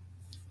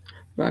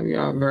 Love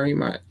y'all very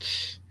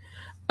much.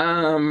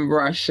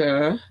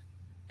 Russia,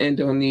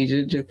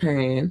 Indonesia,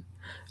 Japan,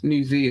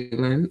 New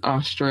Zealand,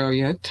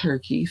 Australia,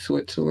 Turkey,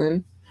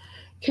 Switzerland,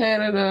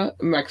 Canada,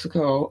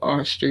 Mexico,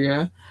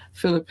 Austria,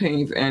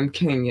 Philippines, and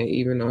Kenya,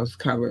 even though it's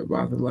covered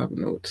by the love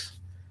notes.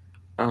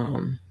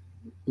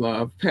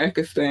 Love.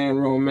 Pakistan,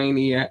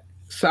 Romania,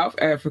 South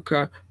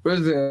Africa,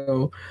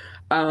 Brazil,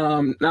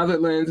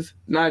 Netherlands,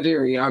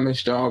 Nigeria, I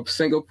miss y'all,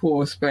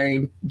 Singapore,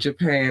 Spain,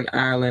 Japan,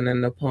 Ireland,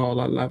 and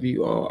Nepal. I love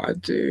you all. I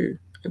do.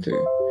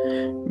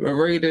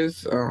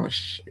 Mauritius,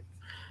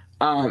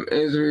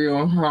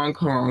 Israel, Hong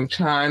Kong,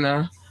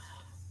 China,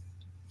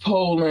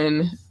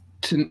 Poland,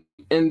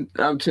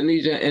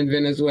 Tunisia, and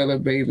Venezuela,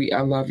 baby. I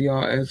love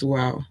y'all as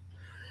well.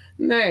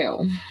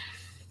 Now,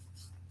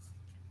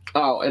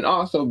 and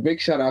also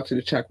big shout out to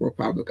the Czech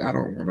Republic. I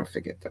don't want to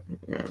forget them.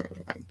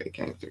 Like they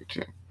came through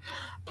too.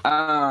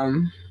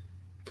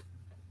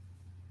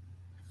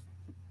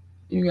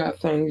 You got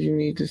things you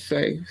need to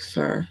say,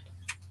 sir.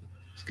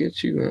 Let's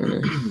get you on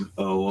it.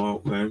 Oh,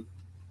 okay.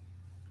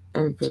 I'm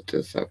gonna put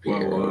this up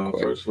here. Well,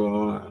 first of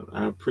all,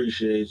 I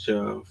appreciate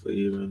y'all for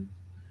even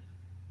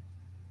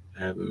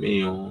having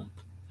me on.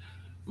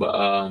 But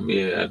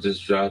I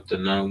just dropped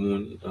another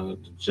one, the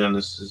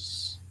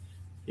Genesis.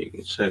 You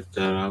can check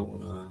that out.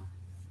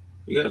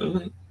 You got a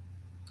link?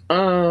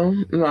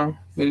 No,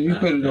 but you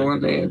put it on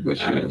there. But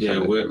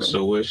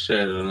so we'll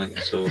share the link.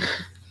 So,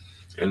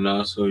 and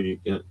also you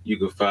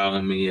can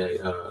follow me at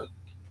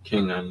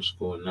King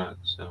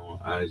 _Knoxx on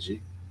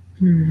IG.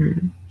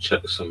 Mm-hmm.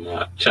 Check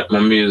my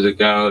music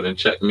out and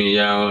check me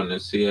out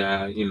and see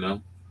how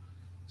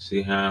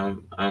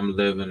I'm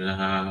living and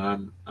how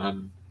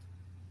I'm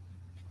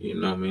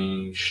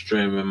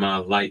streaming my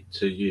light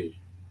to you.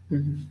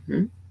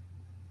 Mm-hmm.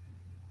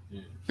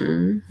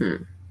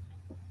 Mm-hmm.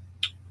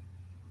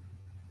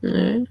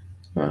 Yeah,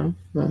 well,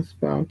 that's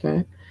about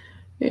that.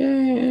 Yeah,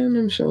 and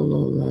I'm showing a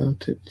little love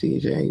to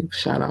DJ.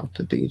 Shout out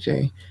to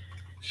DJ.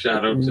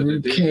 Shout out to the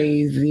DJ.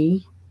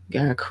 KZ.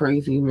 Got a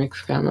crazy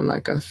mix coming,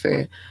 like I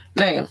said.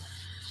 Now,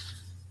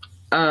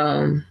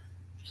 some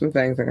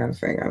things I gotta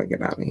say. I gotta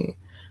get out of here.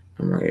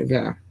 I'm ready to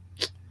go.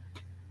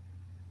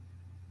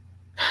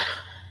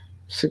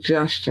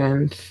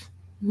 Suggestions,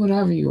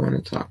 whatever you want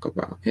to talk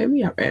about. Hit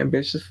me up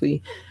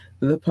ambitiously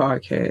the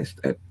podcast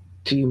at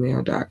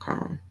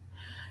gmail.com.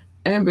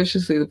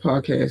 Ambitiously the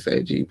podcast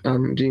at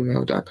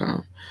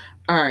gmail.com.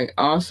 All right.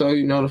 Also,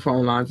 the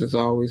phone lines is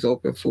always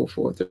open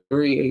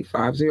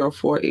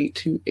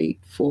 443-850-4828.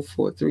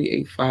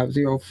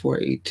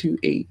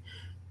 443-850-4828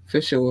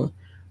 for sure.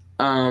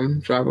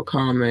 Drop a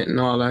comment and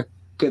all that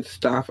good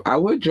stuff. I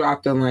would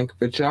drop the link,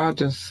 but y'all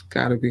just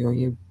gotta be on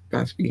your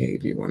best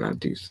behavior when I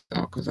do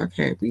stuff, because I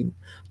can't be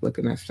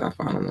looking at stuff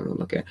I don't want to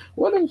look at.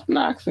 What if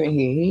Knoxx in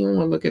here? He don't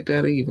want to look at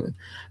that even.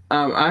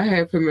 I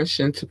have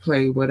permission to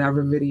play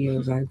whatever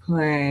videos I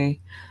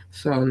play,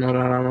 so know that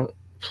I don't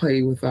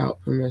play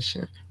without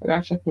permission. I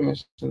got your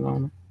permission,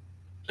 Lana.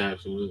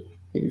 Absolutely.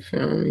 You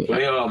feel me?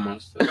 Play all my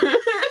stuff. Play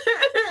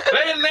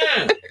it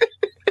now.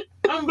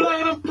 I'm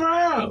black and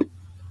proud.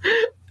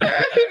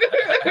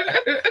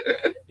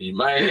 You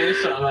might hear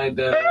something like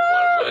that on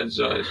one of my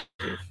joints.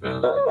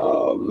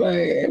 Oh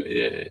man.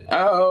 Yeah.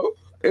 Oh,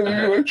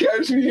 if you would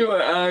catch me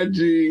on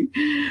IG,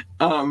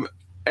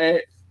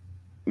 at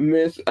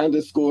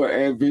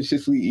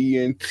Miss_ambitiously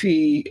ENT.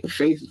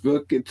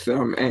 Facebook, it's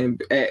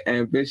at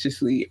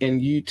ambitiously,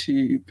 and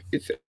YouTube,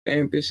 it's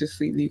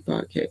ambitiously the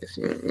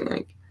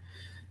podcast.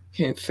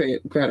 Can't say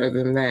it better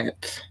than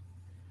that.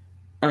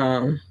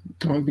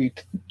 Don't be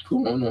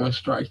going on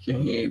strike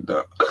your head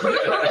though.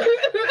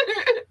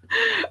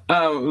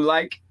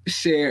 Like,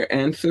 share,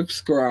 and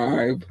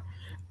subscribe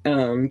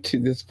to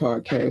this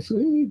podcast.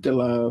 We need the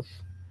love.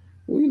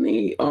 We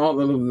need all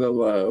of the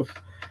love.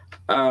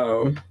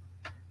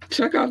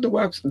 Check out the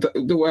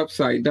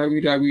website,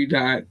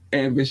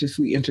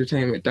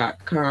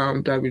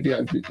 www.ambitiouslyentertainment.com,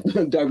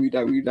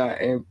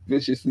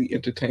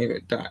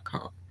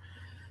 www.ambitiouslyentertainment.com.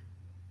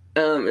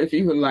 If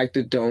you would like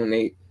to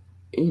donate,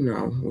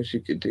 what you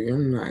could do.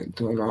 I'm not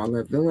doing all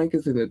that. The link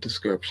is in the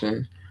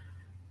description.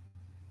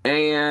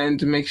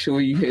 And make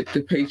sure you hit the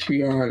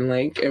Patreon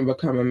link and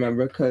become a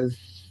member, because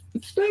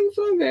it's things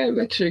on there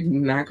that you're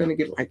not going to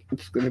get.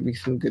 It's going to be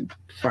some good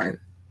fun.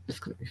 It's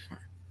going to be fun.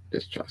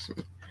 Just trust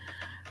me.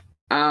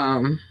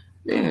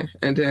 Yeah.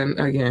 And then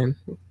again,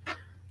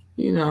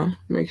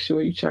 make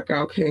sure you check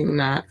out King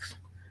Knoxx.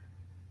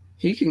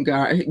 He can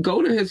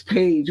go to his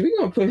page. We're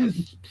going to put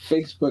his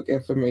Facebook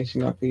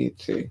information up here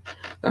too.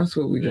 That's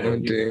what we're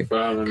going to do. You can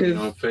follow me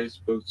on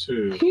Facebook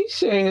too. He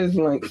shares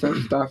links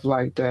and stuff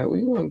like that.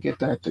 We want to get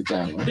that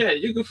together. Yeah,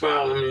 you can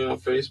follow me on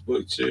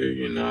Facebook too.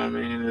 You know what I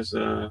mean? It's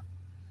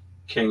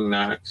King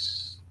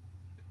Knoxx.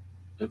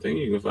 I think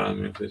you can follow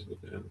me on Facebook.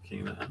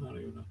 King Knoxx. I don't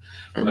even know.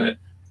 But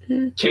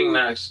King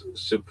Knoxx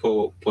should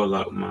pull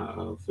up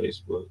my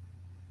Facebook.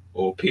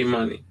 Or P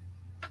Money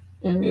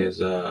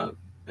is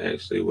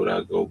actually what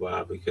I go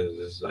by because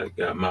it's like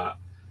got my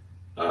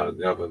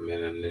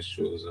government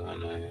initials on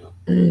there.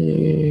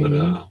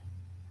 But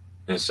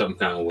in some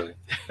kind of way.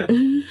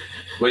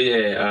 But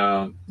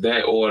yeah,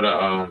 that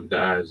order,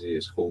 the IG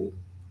is cool.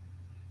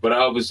 But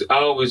I always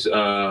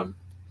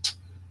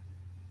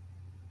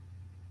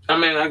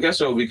I guess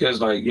so because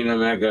like,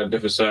 I got a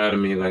different side of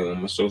me. Like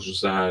on my social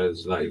side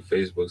is like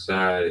Facebook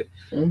side.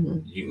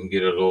 You can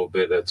get a little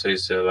bit of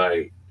taste of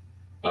like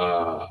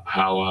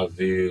how I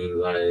view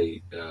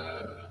like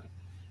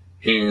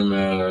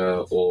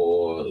humor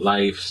or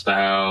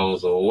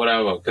lifestyles or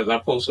whatever, because I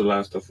post a lot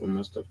of stuff on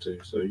my stuff too,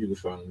 so you can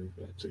follow me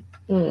for that too.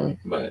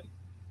 But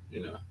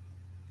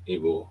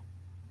Evil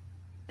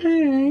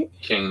King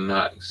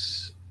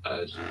Knoxx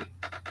IG.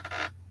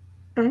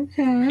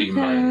 Okay.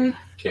 P-Money,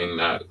 King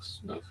Knoxx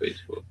on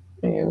Facebook.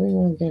 Yeah, we're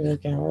gonna get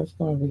it down. It's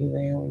gonna be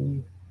there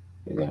when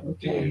we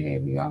can't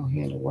have you out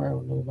here in the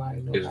world.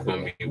 Nobody. It's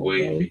gonna be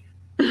wavy.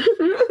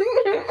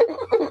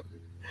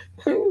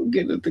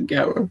 Get it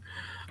together.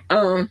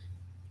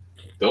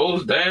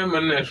 Those damn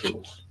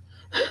initials.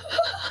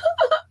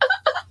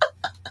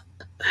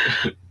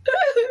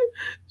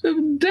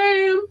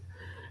 Damn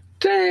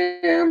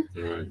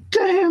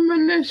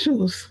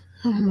initials.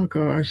 Oh my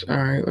gosh. All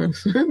right,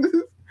 let's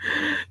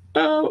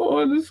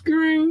on the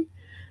screen.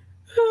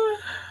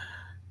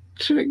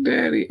 Trick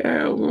Daddy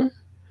album.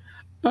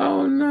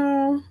 Oh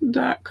no.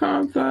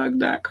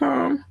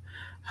 .com.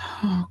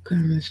 Oh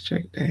goodness,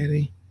 Trick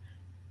Daddy.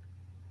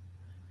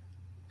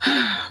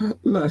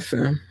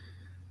 Listen,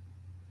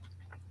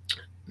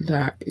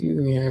 Doc, you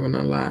be having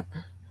a lot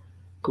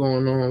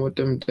going on with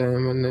them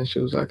damn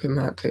initials. I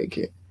cannot take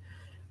it.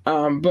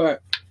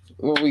 But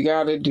what we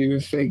gotta do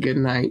is say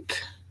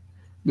goodnight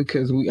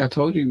because I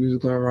told you we was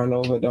gonna run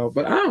over though,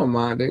 but I don't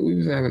mind it. We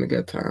was having a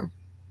good time.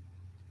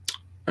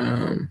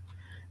 And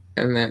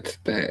that's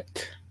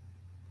that.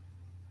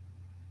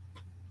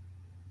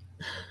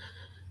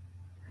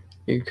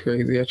 You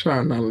crazy. I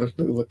try not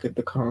to look at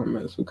the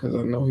comments because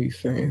I know he's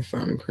saying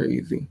something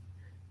crazy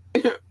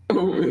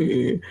over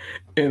here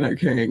and I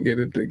can't get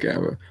it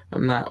together.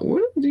 I'm not.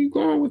 What are you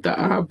going with the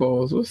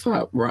eyeballs? What's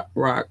up,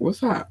 Rock?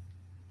 What's up?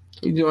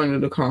 You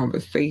joining the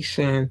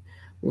conversation?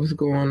 What's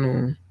going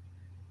on?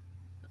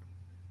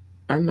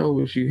 I know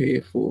what you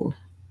here for.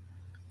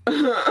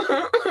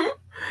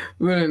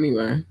 But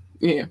anyway,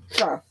 yeah.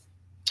 So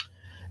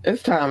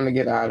it's time to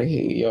get out of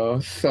here, y'all.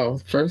 So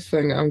first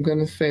thing I'm going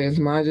to say is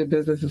mind your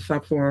business and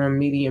stop following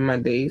media in my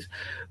days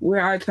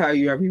where I tell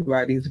you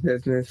everybody's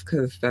business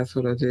because that's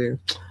what I do.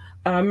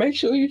 Make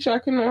sure you're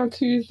checking on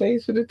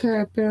Tuesdays for the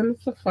tap in.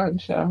 It's a fun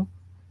show.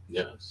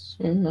 Yes.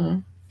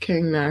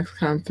 King Knoxx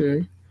come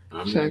through.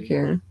 Check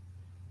in.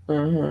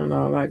 And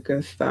all that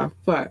good stuff.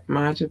 But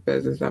mind your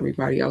business.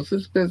 Everybody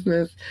else's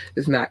business.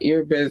 It's not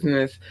your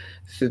business.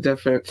 It's the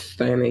difference.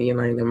 Staying in your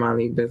lane and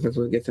minding your business.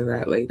 We'll get to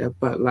that later.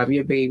 But love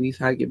your babies.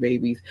 Hug your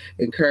babies.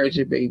 Encourage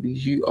your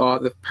babies. You are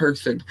the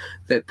person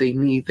that they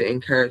need the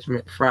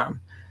encouragement from.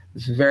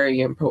 It's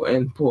very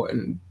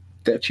important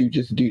that you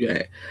just do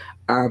that.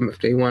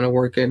 If they want to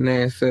work at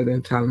NASA,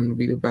 then tell them to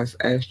be the best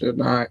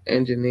astronaut,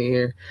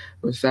 engineer,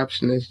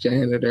 receptionist,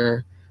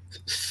 janitor,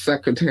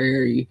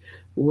 secretary,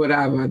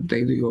 whatever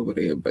they do over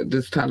there, but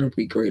just tell them to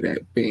be great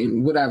at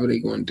being whatever they're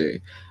going to do.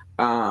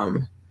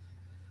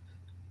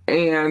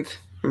 And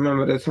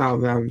remember to tell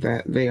them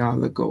that they are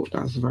the GOAT.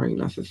 That's very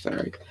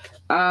necessary.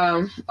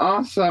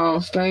 Also,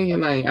 stay in your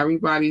lane.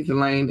 Everybody's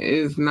lane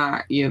is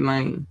not your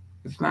lane.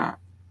 It's not.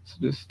 So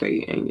just stay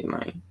in your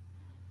lane.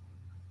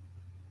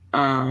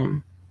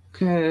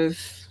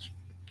 Because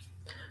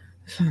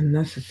it's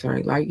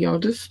unnecessary. Like, yo,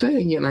 just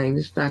stay in your lane.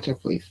 It's not your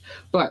place.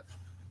 But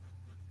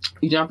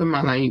you jump in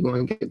my lane, you're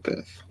going to get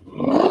this.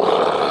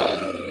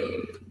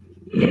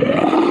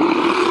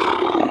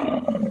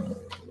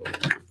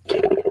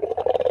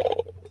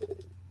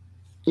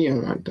 You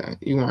don't want that.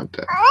 You want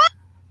that.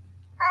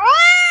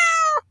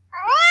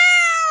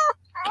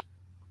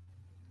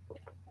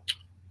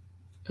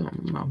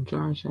 I'm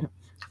trying to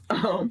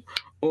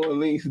or at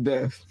least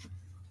this.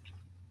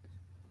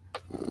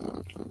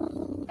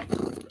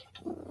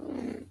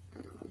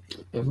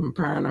 If I'm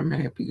proud, I'm a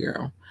happy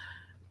girl.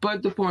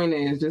 But the point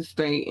is, just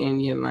stay in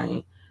your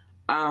lane.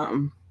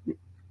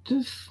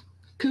 Just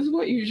because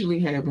what usually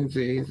happens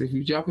is if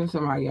you jump in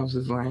somebody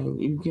else's lane,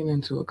 you get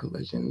into a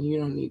collision. You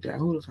don't need that.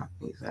 Who the fuck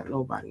needs that?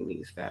 Nobody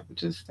needs that. But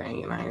just stay in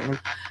your lane. And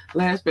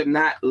last but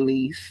not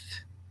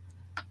least,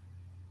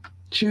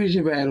 choose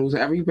your battles.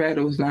 Every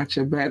battle is not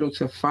your battle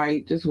to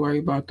fight. Just worry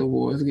about the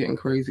wars getting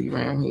crazy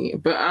around here.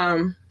 But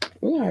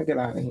We gotta get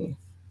out of here.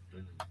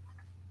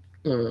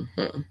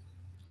 Mm-hmm.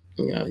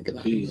 We gotta get out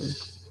of here.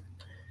 Peace.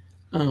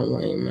 Oh,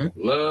 wait a minute.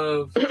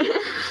 Love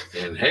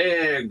and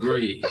hair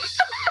grease.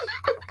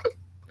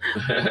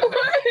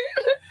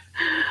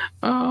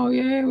 Oh,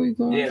 yeah, we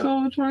going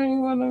Soul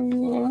Train, whatever you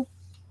want.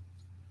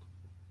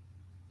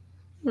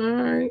 All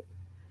right.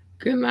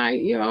 Good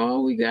night,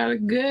 y'all. We gotta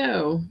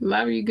go.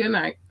 Love you. Good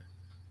night.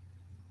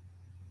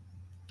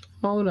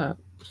 Hold up.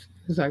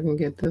 So I can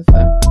get this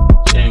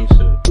up. Change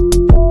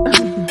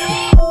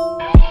it.